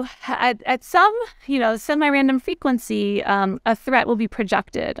 so at some, semi-random frequency, a threat will be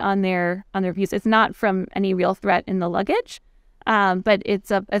projected on their views. It's not from any real threat in the luggage, but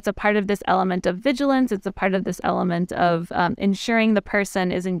it's a part of this element of vigilance. It's a part of this element of ensuring the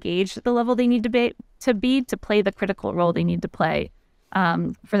person is engaged at the level they need to play the critical role they need to play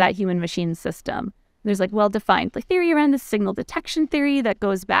for that human-machine system. There's like well-defined theory around the signal detection theory that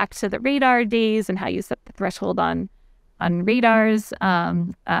goes back to the radar days and how you set the threshold on radars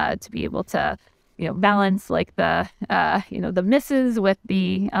to be able to balance like the misses with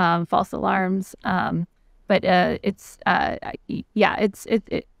the false alarms. But you're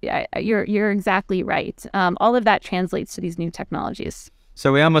exactly right. All of that translates to these new technologies.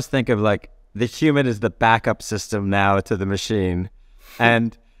 So we almost think of like the human is the backup system now to the machine,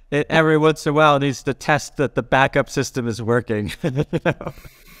 and it every once in a while needs to test that the backup system is working.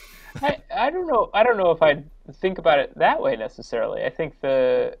 I don't know if I'd think about it that way necessarily. I think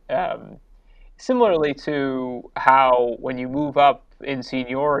similarly to how when you move up in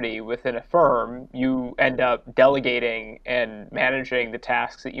seniority within a firm, you end up delegating and managing the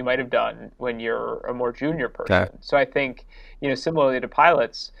tasks that you might have done when you're a more junior person. Okay. So I think, similarly to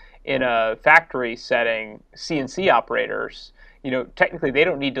pilots in a factory setting, CNC operators, technically they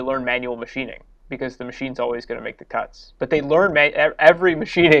don't need to learn manual machining, because the machine's always going to make the cuts. But they learn every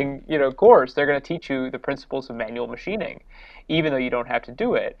machining, course. They're going to teach you the principles of manual machining, even though you don't have to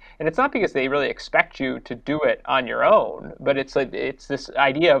do it. And it's not because they really expect you to do it on your own, but it's this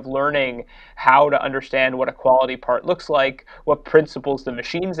idea of learning how to understand what a quality part looks like, what principles the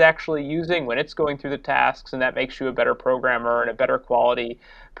machine's actually using when it's going through the tasks, and that makes you a better programmer and a better quality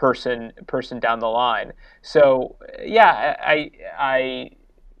person down the line. So yeah, I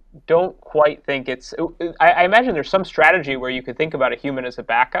don't quite think I imagine there's some strategy where you could think about a human as a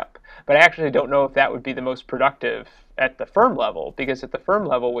backup, but I actually don't know if that would be the most productive at the firm level, because at the firm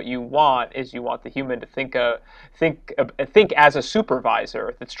level what you want the human to think as a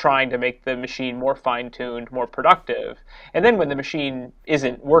supervisor that's trying to make the machine more fine-tuned, more productive. And then when the machine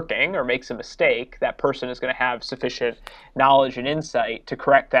isn't working or makes a mistake, that person is going to have sufficient knowledge and insight to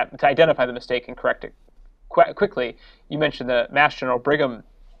identify the mistake and correct it quickly. You mentioned the Mass General Brigham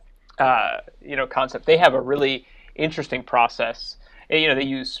concept. They have a really interesting process. They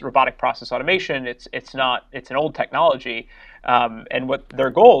use robotic process automation. It's an old technology, and what their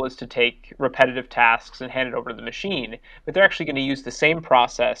goal is to take repetitive tasks and hand it over to the machine. But they're actually going to use the same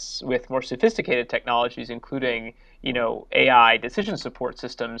process with more sophisticated technologies, including AI decision support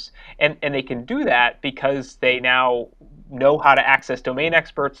systems, and they can do that because they now know how to access domain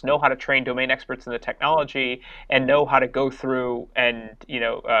experts, know how to train domain experts in the technology, and know how to go through and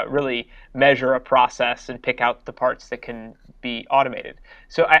really measure a process and pick out the parts that can be automated.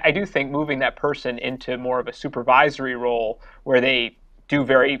 So I do think moving that person into more of a supervisory role where they do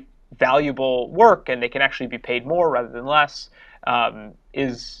very valuable work and they can actually be paid more rather than less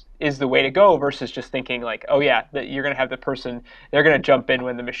is the way to go, versus just thinking like, oh yeah, that you're going to have the person, they're going to jump in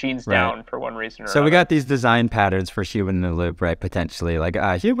when the machine's down for one reason or another. So we got these design patterns for human in the loop, right? Potentially like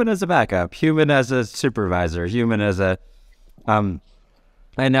human as a backup, human as a supervisor, human as a, and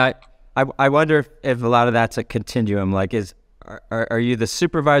I wonder if a lot of that's a continuum. Like are you the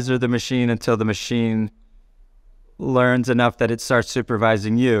supervisor of the machine until the machine learns enough that it starts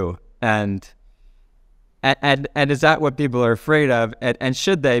supervising you? And is that what people are afraid of? And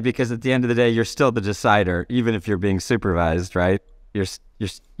should they? Because at the end of the day, you're still the decider, even if you're being supervised, right?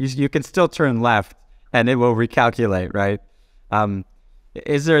 You can still turn left and it will recalculate, right?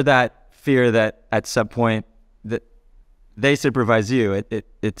 Is there that fear that at some point that they supervise you,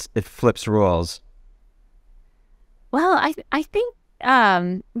 it flips roles? Well, I think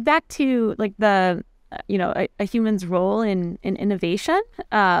back to like the a human's role in innovation,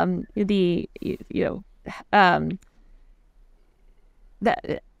 that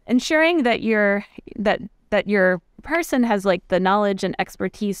ensuring that your person has like the knowledge and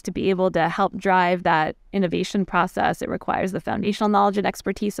expertise to be able to help drive that innovation process. It requires the foundational knowledge and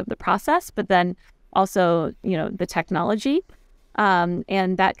expertise of the process, but then also the technology,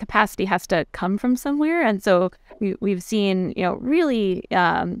 and that capacity has to come from somewhere. And so we've seen really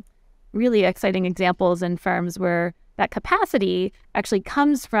exciting examples in firms where that capacity actually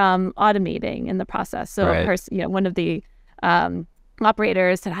comes from automating in the process. So right. One of the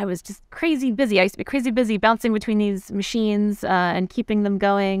operators said, I was just crazy busy. I used to be crazy busy bouncing between these machines and keeping them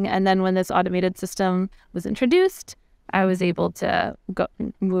going. And then when this automated system was introduced, I was able to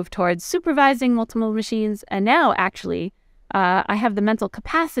move towards supervising multiple machines. And now actually I have the mental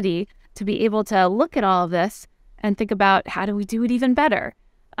capacity to be able to look at all of this and think about how do we do it even better.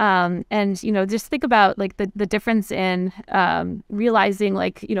 And just think about like the difference in realizing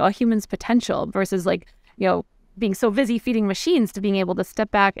like a human's potential versus like being so busy feeding machines to being able to step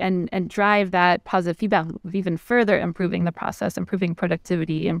back and drive that positive feedback of even further improving the process, improving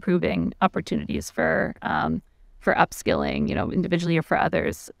productivity, improving opportunities for upskilling, individually or for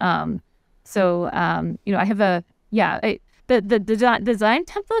others. I have the design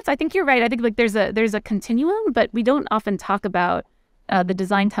templates. I think you're right. I think like there's a continuum, but we don't often talk about the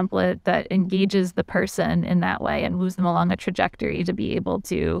design template that engages the person in that way and moves them along a trajectory to be able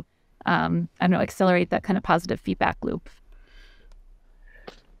to accelerate that kind of positive feedback loop.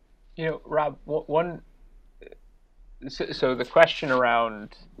 Rob, so the question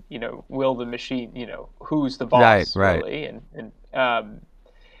around, will the machine, who's the boss, right. really? And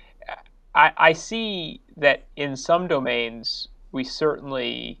I see that in some domains, we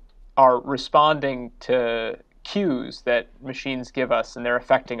certainly are responding to cues that machines give us, and they're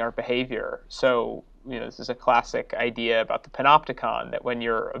affecting our behavior. So, this is a classic idea about the panopticon, that when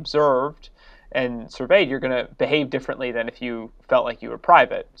you're observed and surveyed, you're going to behave differently than if you felt like you were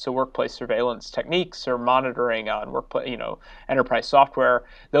private. So workplace surveillance techniques or monitoring on enterprise software,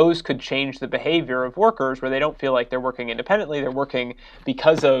 those could change the behavior of workers where they don't feel like they're working independently. They're working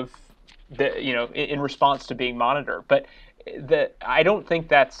because of in response to being monitored. But I don't think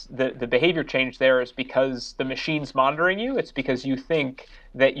that's the behavior change there is because the machine's monitoring you. It's because you think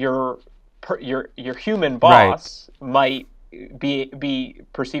that your human boss might be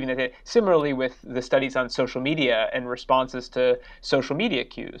perceiving that. Similarly with the studies on social media and responses to social media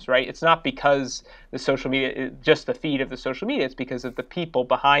cues, right? It's not because the social media, just the feed of the social media, it's because of the people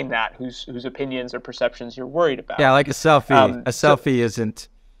behind that whose opinions or perceptions you're worried about. Yeah, like a selfie. A selfie isn't,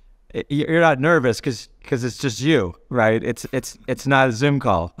 you're not nervous because it's just you, right? It's not a Zoom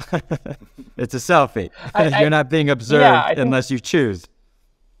call. It's a selfie. You're not being observed unless you choose.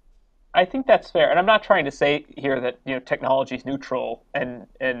 I think that's fair, and I'm not trying to say here that technology is neutral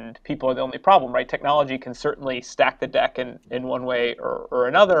and people are the only problem, right? Technology can certainly stack the deck in one way or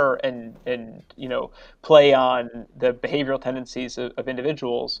another, and play on the behavioral tendencies of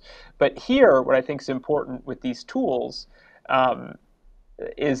individuals. But here, what I think is important with these tools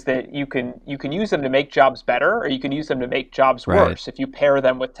is that you can use them to make jobs better, or you can use them to make jobs worse. If you pair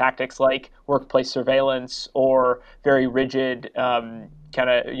them with tactics like workplace surveillance or very rigid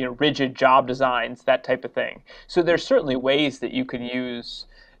rigid job designs, that type of thing. So there's certainly ways that you can use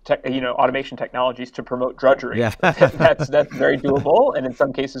automation technologies to promote drudgery. Yeah. That's very doable, and in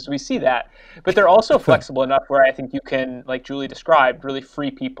some cases we see that. But they're also flexible enough where I think you can, like Julie described, really free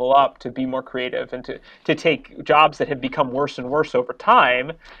people up to be more creative and to take jobs that have become worse and worse over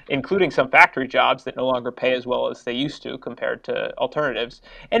time, including some factory jobs that no longer pay as well as they used to compared to alternatives,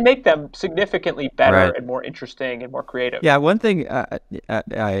 and make them significantly better and more interesting and more creative. Yeah, one thing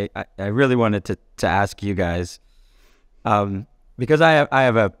I really wanted to ask you guys, because I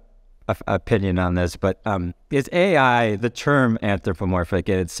have a opinion on this, but is AI the term anthropomorphic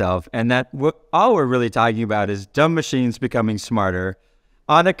in itself, and that all we're really talking about is dumb machines becoming smarter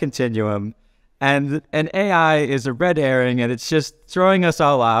on a continuum, and AI is a red herring, and it's just throwing us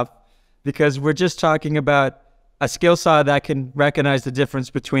all off because we're just talking about a skill saw that can recognize the difference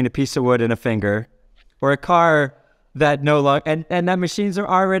between a piece of wood and a finger, or a car that no longer, and that machines are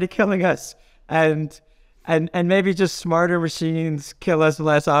already killing us, and maybe just smarter machines kill us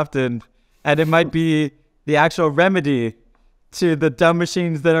less often, and it might be the actual remedy to the dumb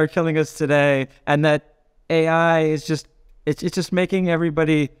machines that are killing us today, and that AI is just it's just making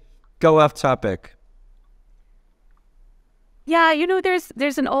everybody go off topic. Yeah,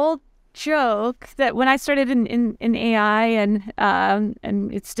 there's an old joke that when I started in AI and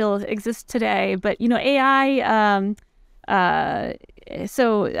it still exists today, but AI it's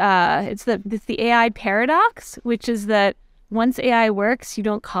the AI paradox, which is that once AI works, you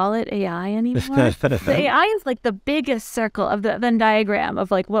don't call it AI anymore. The AI is like the biggest circle of the Venn diagram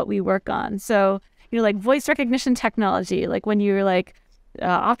of like what we work on. So like voice recognition technology, like when you're like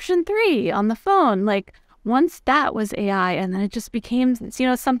option 3 on the phone, like once that was AI, and then it just became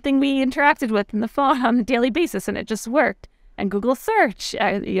something we interacted with in the phone on a daily basis, and it just worked. And Google search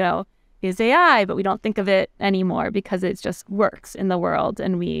is AI, but we don't think of it anymore because it just works in the world,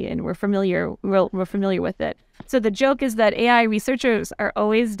 and we're familiar with it. So the joke is that AI researchers are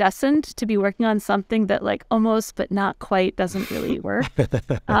always destined to be working on something that like almost but not quite doesn't really work.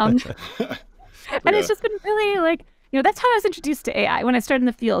 And it's just been really like, that's how I was introduced to AI when I started in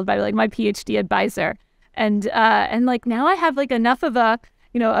the field by like my PhD advisor. And like now I have like enough of a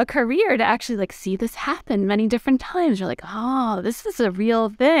career to actually like see this happen many different times. You're like, oh, this is a real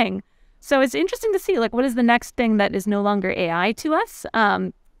thing. So it's interesting to see like what is the next thing that is no longer AI to us.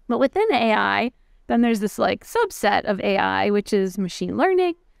 But within AI, then there's this like subset of AI, which is machine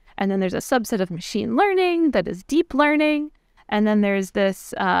learning. And then there's a subset of machine learning that is deep learning. And then there's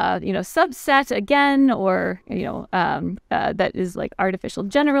this, subset again, or, that is like artificial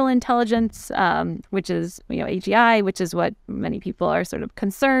general intelligence, which is, AGI, which is what many people are sort of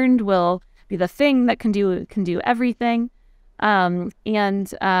concerned will be the thing that can do everything.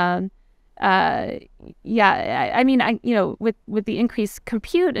 With the increased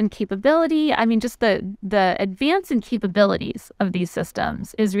compute and capability, I mean, just the advance in capabilities of these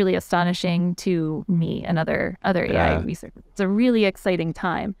systems is really astonishing to me and other AI researchers. It's a really exciting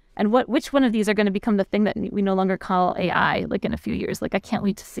time. And which one of these are going to become the thing that we no longer call AI, like in a few years? Like, I can't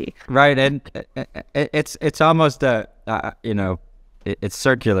wait to see. Right, and it's almost it's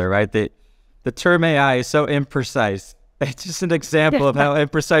circular, right? The term AI is so imprecise. It's just an example of how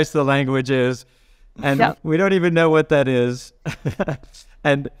imprecise the language is, and we don't even know what that is.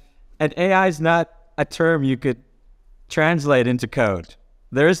 and AI is not a term you could translate into code.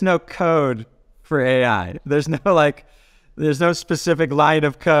 There is no code for AI. There's no specific line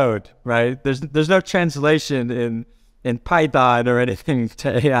of code, right? There's no translation in Python or anything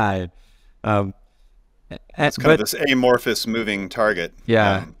to AI. It's kind of this amorphous moving target.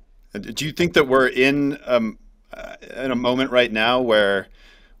 Yeah. Do you think that we're in a moment right now where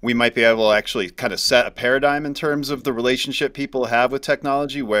we might be able to actually kind of set a paradigm in terms of the relationship people have with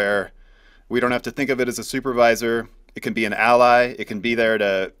technology, where we don't have to think of it as a supervisor? It can be an ally. It can be there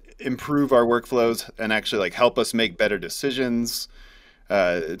to improve our workflows and actually like help us make better decisions.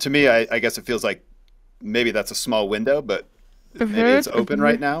 To me, I guess it feels like maybe that's a small window, but maybe it's open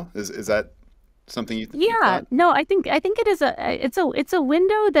right now. Is that something you think? Yeah, no, I think it is it's a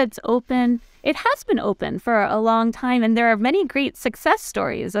window that's open. It has been open for a long time, and there are many great success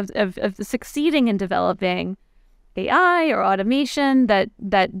stories of succeeding in developing AI or automation that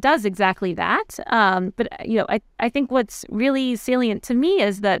does exactly that. But I think what's really salient to me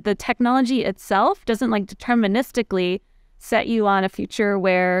is that the technology itself doesn't like deterministically set you on a future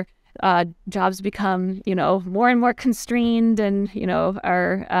where jobs become more and more constrained and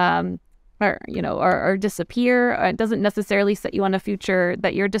or disappear. It doesn't necessarily set you on a future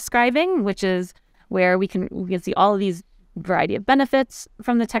that you're describing, which is where we can see all of these variety of benefits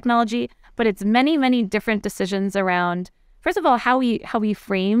from the technology. But it's many, many different decisions around, first of all, how we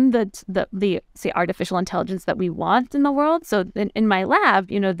frame the say artificial intelligence that we want in the world. So in my lab,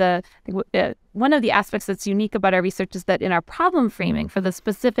 one of the aspects that's unique about our research is that in our problem framing for the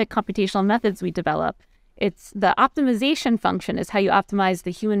specific computational methods we develop, it's the optimization function is how you optimize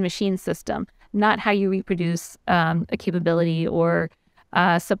the human-machine system, not how you reproduce a capability or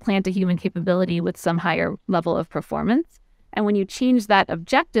supplant a human capability with some higher level of performance. And when you change that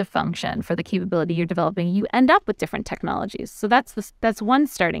objective function for the capability you're developing, you end up with different technologies. So that's one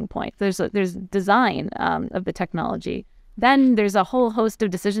starting point. There's design of the technology. Then there's a whole host of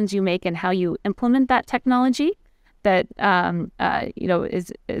decisions you make in how you implement that technology. That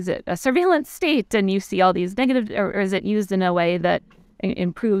is it a surveillance state and you see all these negative, or is it used in a way that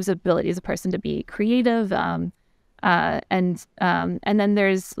improves ability as a person to be creative? And then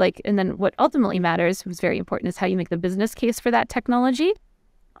there's and then what ultimately matters, what's very important, is how you make the business case for that technology.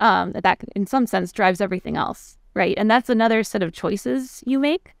 That in some sense drives everything else. right? And that's another set of choices you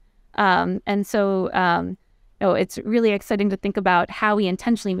make. And so it's really exciting to think about how we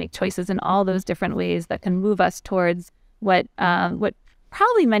intentionally make choices in all those different ways that can move us towards what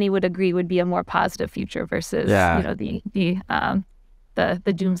probably many would agree would be a more positive future versus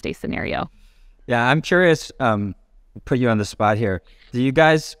the doomsday scenario. Yeah, I'm curious. Put you on the spot here. Do you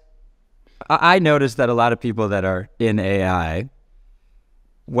guys? I noticed that a lot of people that are in AI,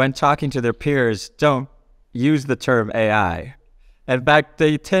 when talking to their peers, don't use the term AI. In fact,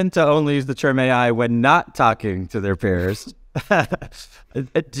 they tend to only use the term AI when not talking to their peers.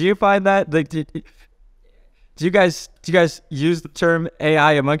 Do you find that? Like, do you guys use the term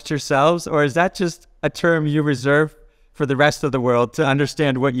AI amongst yourselves, or is that just a term you reserve for the rest of the world to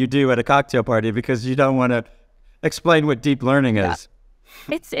understand what you do at a cocktail party because you don't want to explain what deep learning is?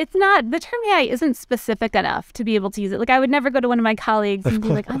 It's not, the term AI isn't specific enough to be able to use it. Like, I would never go to one of my colleagues and be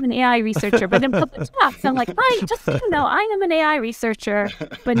like, I'm an AI researcher, but in public talks, I'm like, I am an AI researcher.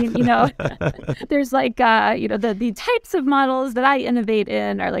 But, there's like, the types of models that I innovate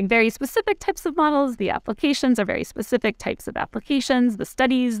in are like very specific types of models. The applications are very specific types of applications. The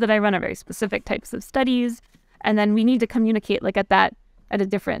studies that I run are very specific types of studies. And then we need to communicate like at a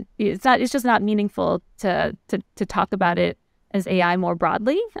different, it's just not meaningful to talk about it as AI more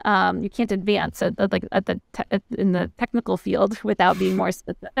broadly. You can't advance in the technical field without being more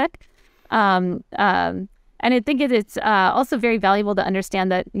specific. And I think it's also very valuable to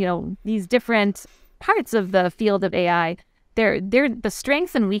understand that, these different parts of the field of AI, the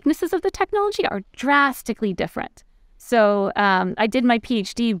strengths and weaknesses of the technology are drastically different. So I did my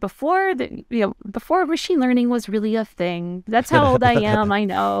PhD before machine learning was really a thing. That's how old I am, I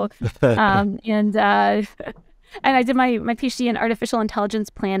know. And I did my PhD in artificial intelligence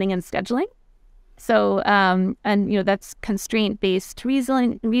planning and scheduling. So, that's constraint-based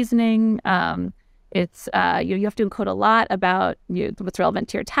reasoning. It's you have to encode a lot about what's relevant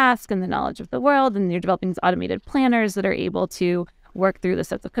to your task and the knowledge of the world, and you're developing these automated planners that are able to work through the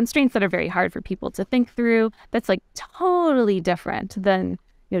sets of constraints that are very hard for people to think through. That's like totally different than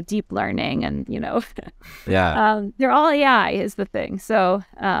deep learning and they're all AI is the thing. So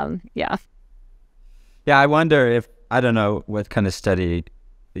yeah, I wonder if, I don't know what kind of study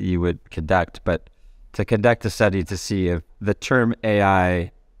you would conduct, but to conduct a study to see if the term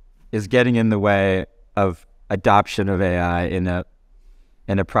AI is getting in the way of adoption of AI in a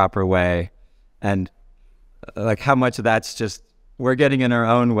proper way, and like how much of that's just we're getting in our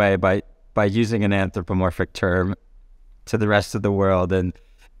own way by using an anthropomorphic term to the rest of the world. And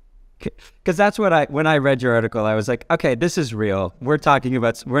because that's what when I read your article, I was like, okay, this is real.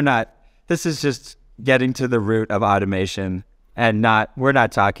 This is just getting to the root of automation, and we're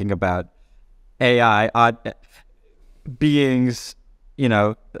not talking about AI beings,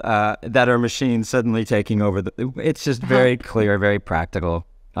 that are machines suddenly taking over. It's just very clear, very practical.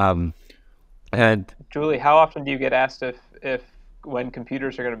 And Julie, how often do you get asked if when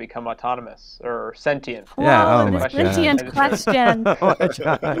computers are going to become autonomous or sentient? Yeah, the sentient question. Oh my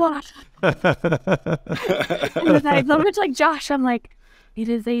God. What? And then I'm like Josh. I'm like, it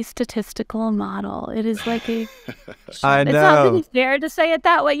is a statistical model. It is like a. I know. It's not really fair to say it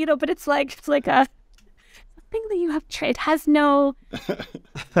that way, but it's like a thing that you have. It has no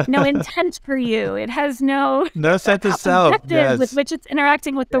intent for you. It has no sense of self. Objective with which it's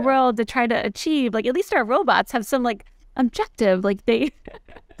interacting with the world to try to achieve. Like, at least our robots have some objective. Like they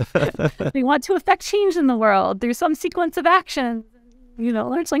want to affect change in the world through some sequence of actions.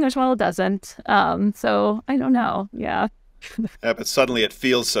 Large language model doesn't. So I don't know. Yeah. Yeah, but suddenly it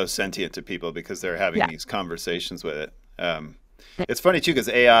feels so sentient to people because they're having these conversations with it. It's funny too, because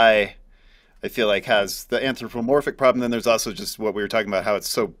AI, I feel like, has the anthropomorphic problem. Then there's also just what we were talking about, how it's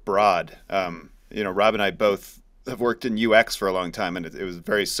so broad. Rob and I both have worked in UX for a long time, and it was a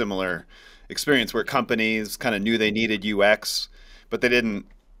very similar experience where companies kind of knew they needed UX, but they didn't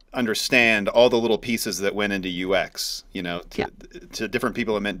understand all the little pieces that went into UX. To different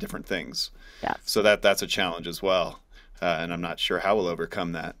people, it meant different things. Yeah. So that's a challenge as well. And I'm not sure how we'll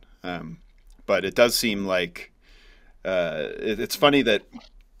overcome that. But it does seem like it's funny that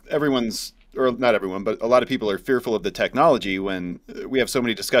or not everyone, but a lot of people are fearful of the technology when we have so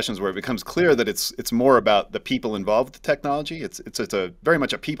many discussions where it becomes clear that it's more about the people involved with the technology. It's a very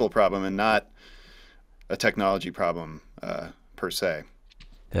much a people problem and not a technology problem per se.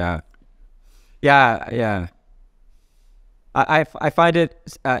 Yeah. I find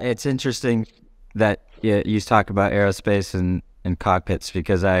it's interesting that you talk about aerospace and cockpits,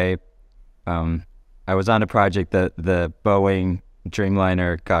 because I was on a project, the Boeing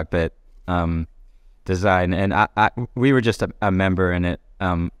Dreamliner cockpit design, and we were just a member in it,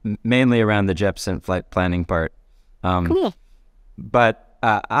 mainly around the Jepson flight planning part. Cool. But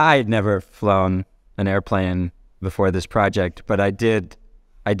I had never flown an airplane before this project, but I did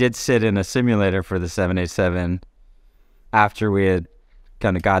sit in a simulator for the 787 after we had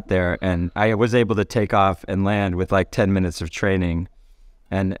kind of got there, and I was able to take off and land with like 10 minutes of training.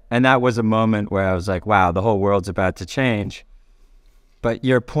 And that was a moment where I was like, wow, the whole world's about to change. But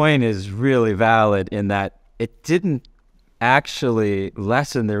your point is really valid in that it didn't actually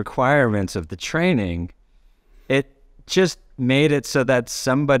lessen the requirements of the training. It just made it so that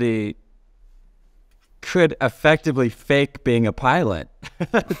somebody could effectively fake being a pilot.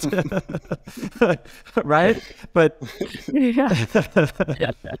 Right? But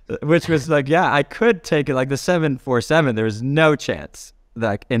which was like, yeah, I could take it like the 747. There was no chance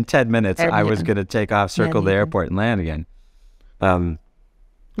that in 10 minutes I was going to take off, circle the airport, and land again.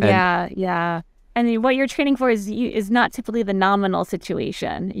 Yeah. And what you're training for is not typically the nominal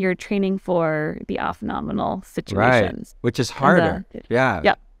situation. You're training for the off-nominal situations. Right, which is harder.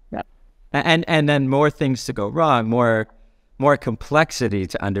 Yep. And then more things to go wrong, more complexity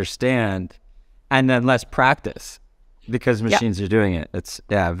to understand, and then less practice because machines are doing it. It's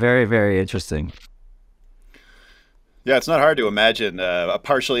very, very interesting. Yeah, it's not hard to imagine a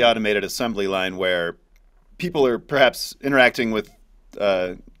partially automated assembly line where people are perhaps interacting with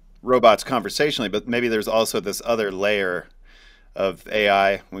robots conversationally, but maybe there's also this other layer of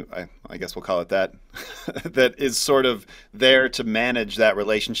AI, I guess we'll call it that, that is sort of there to manage that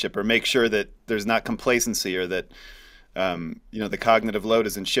relationship or make sure that there's not complacency or that the cognitive load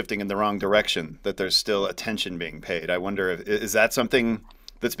isn't shifting in the wrong direction, that there's still attention being paid. I wonder, is that something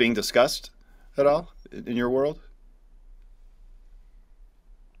that's being discussed at all in your world?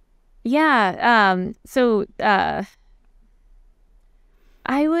 Yeah. So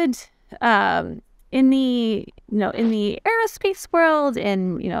I would in the aerospace world,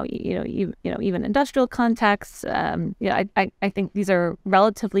 in even industrial contexts, I think these are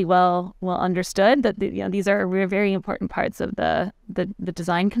relatively well understood, that these are very important parts of the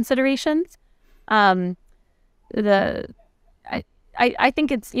design considerations. I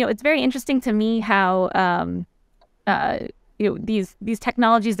think it's very interesting to me how these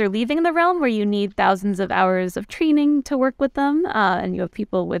technologies, they're leaving the realm where you need thousands of hours of training to work with them, and you have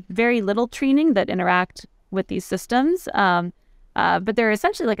people with very little training that interact with these systems, but they're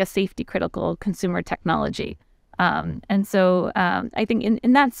essentially like a safety critical consumer technology, and so I think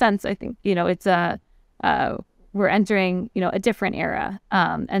in that sense, I think it's we're entering a different era,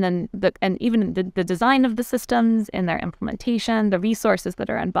 and then even the design of the systems and their implementation, the resources that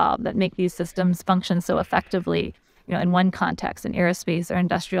are involved that make these systems function so effectively in one context, in aerospace or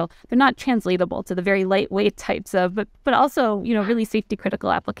industrial, they're not translatable to the very lightweight types of, but also, really safety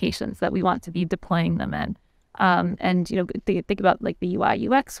critical applications that we want to be deploying them in. And, think about like the UI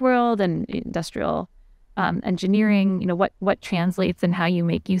UX world and industrial engineering, what translates and how you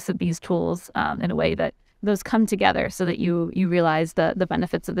make use of these tools in a way that those come together so that you realize the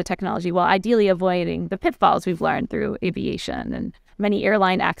benefits of the technology while ideally avoiding the pitfalls we've learned through aviation and many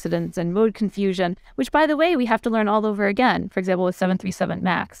airline accidents and mode confusion, which, by the way, we have to learn all over again, for example, with 737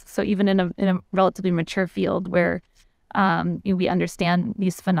 MAX. So even in a relatively mature field where we understand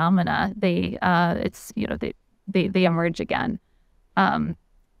these phenomena, they emerge again.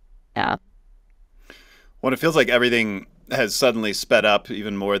 Yeah. Well, it feels like everything has suddenly sped up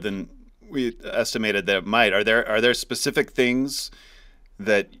even more than we estimated that it might. Are there specific things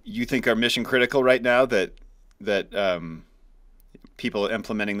that you think are mission critical right now that people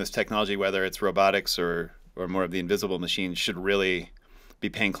implementing this technology, whether it's robotics or more of the invisible machines, should really be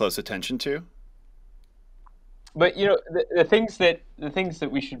paying close attention to? But the things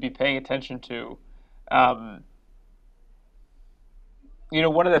that we should be paying attention to, one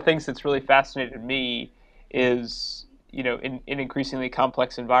of the things that's really fascinated me is in increasingly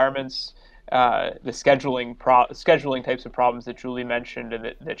complex environments, the scheduling types of problems that Julie mentioned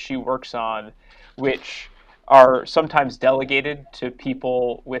and that she works on, which are sometimes delegated to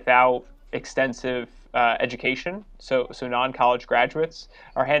people without extensive education. So non-college graduates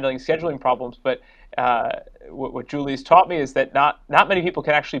are handling scheduling problems. But what Julie's taught me is that not many people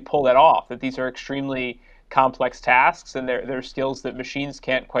can actually pull that off, that these are extremely complex tasks and they're skills that machines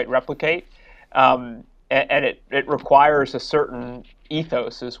can't quite replicate. And it requires a certain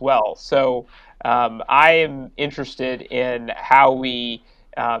ethos as well. So I am interested in how we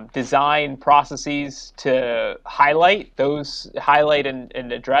design processes to highlight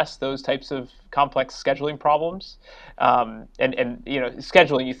and address those types of complex scheduling problems. And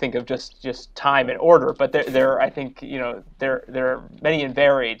scheduling, you think of just time and order, but there I think there are many and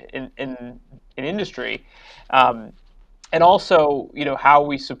varied in industry. and also, how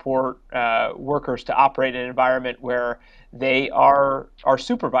we support workers to operate in an environment where they are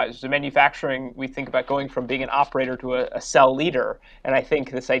supervisors. In manufacturing, we think about going from being an operator to a cell leader, and I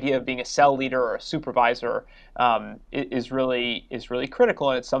think this idea of being a cell leader or a supervisor is really critical,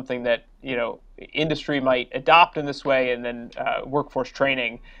 and it's something that industry might adopt in this way, and then workforce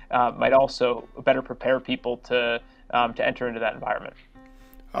training might also better prepare people to enter into that environment.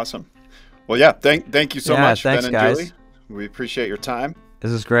 Awesome. Well, yeah, thank you so much, thanks, Ben and guys. Julie. We appreciate your time.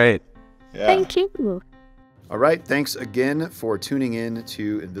 This is great. Yeah. Thank you. All right, thanks again for tuning in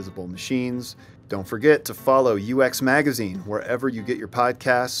to Invisible Machines. Don't forget to follow UX Magazine wherever you get your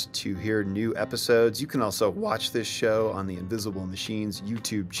podcasts to hear new episodes. You can also watch this show on the Invisible Machines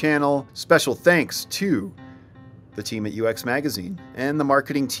YouTube channel. Special thanks to the team at UX Magazine and the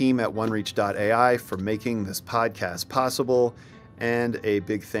marketing team at OneReach.ai for making this podcast possible. And a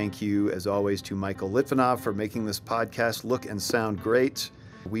big thank you, as always, to Michael Litvinov for making this podcast look and sound great.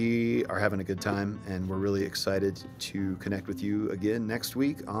 We are having a good time, and we're really excited to connect with you again next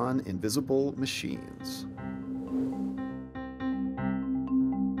week on Invisible Machines.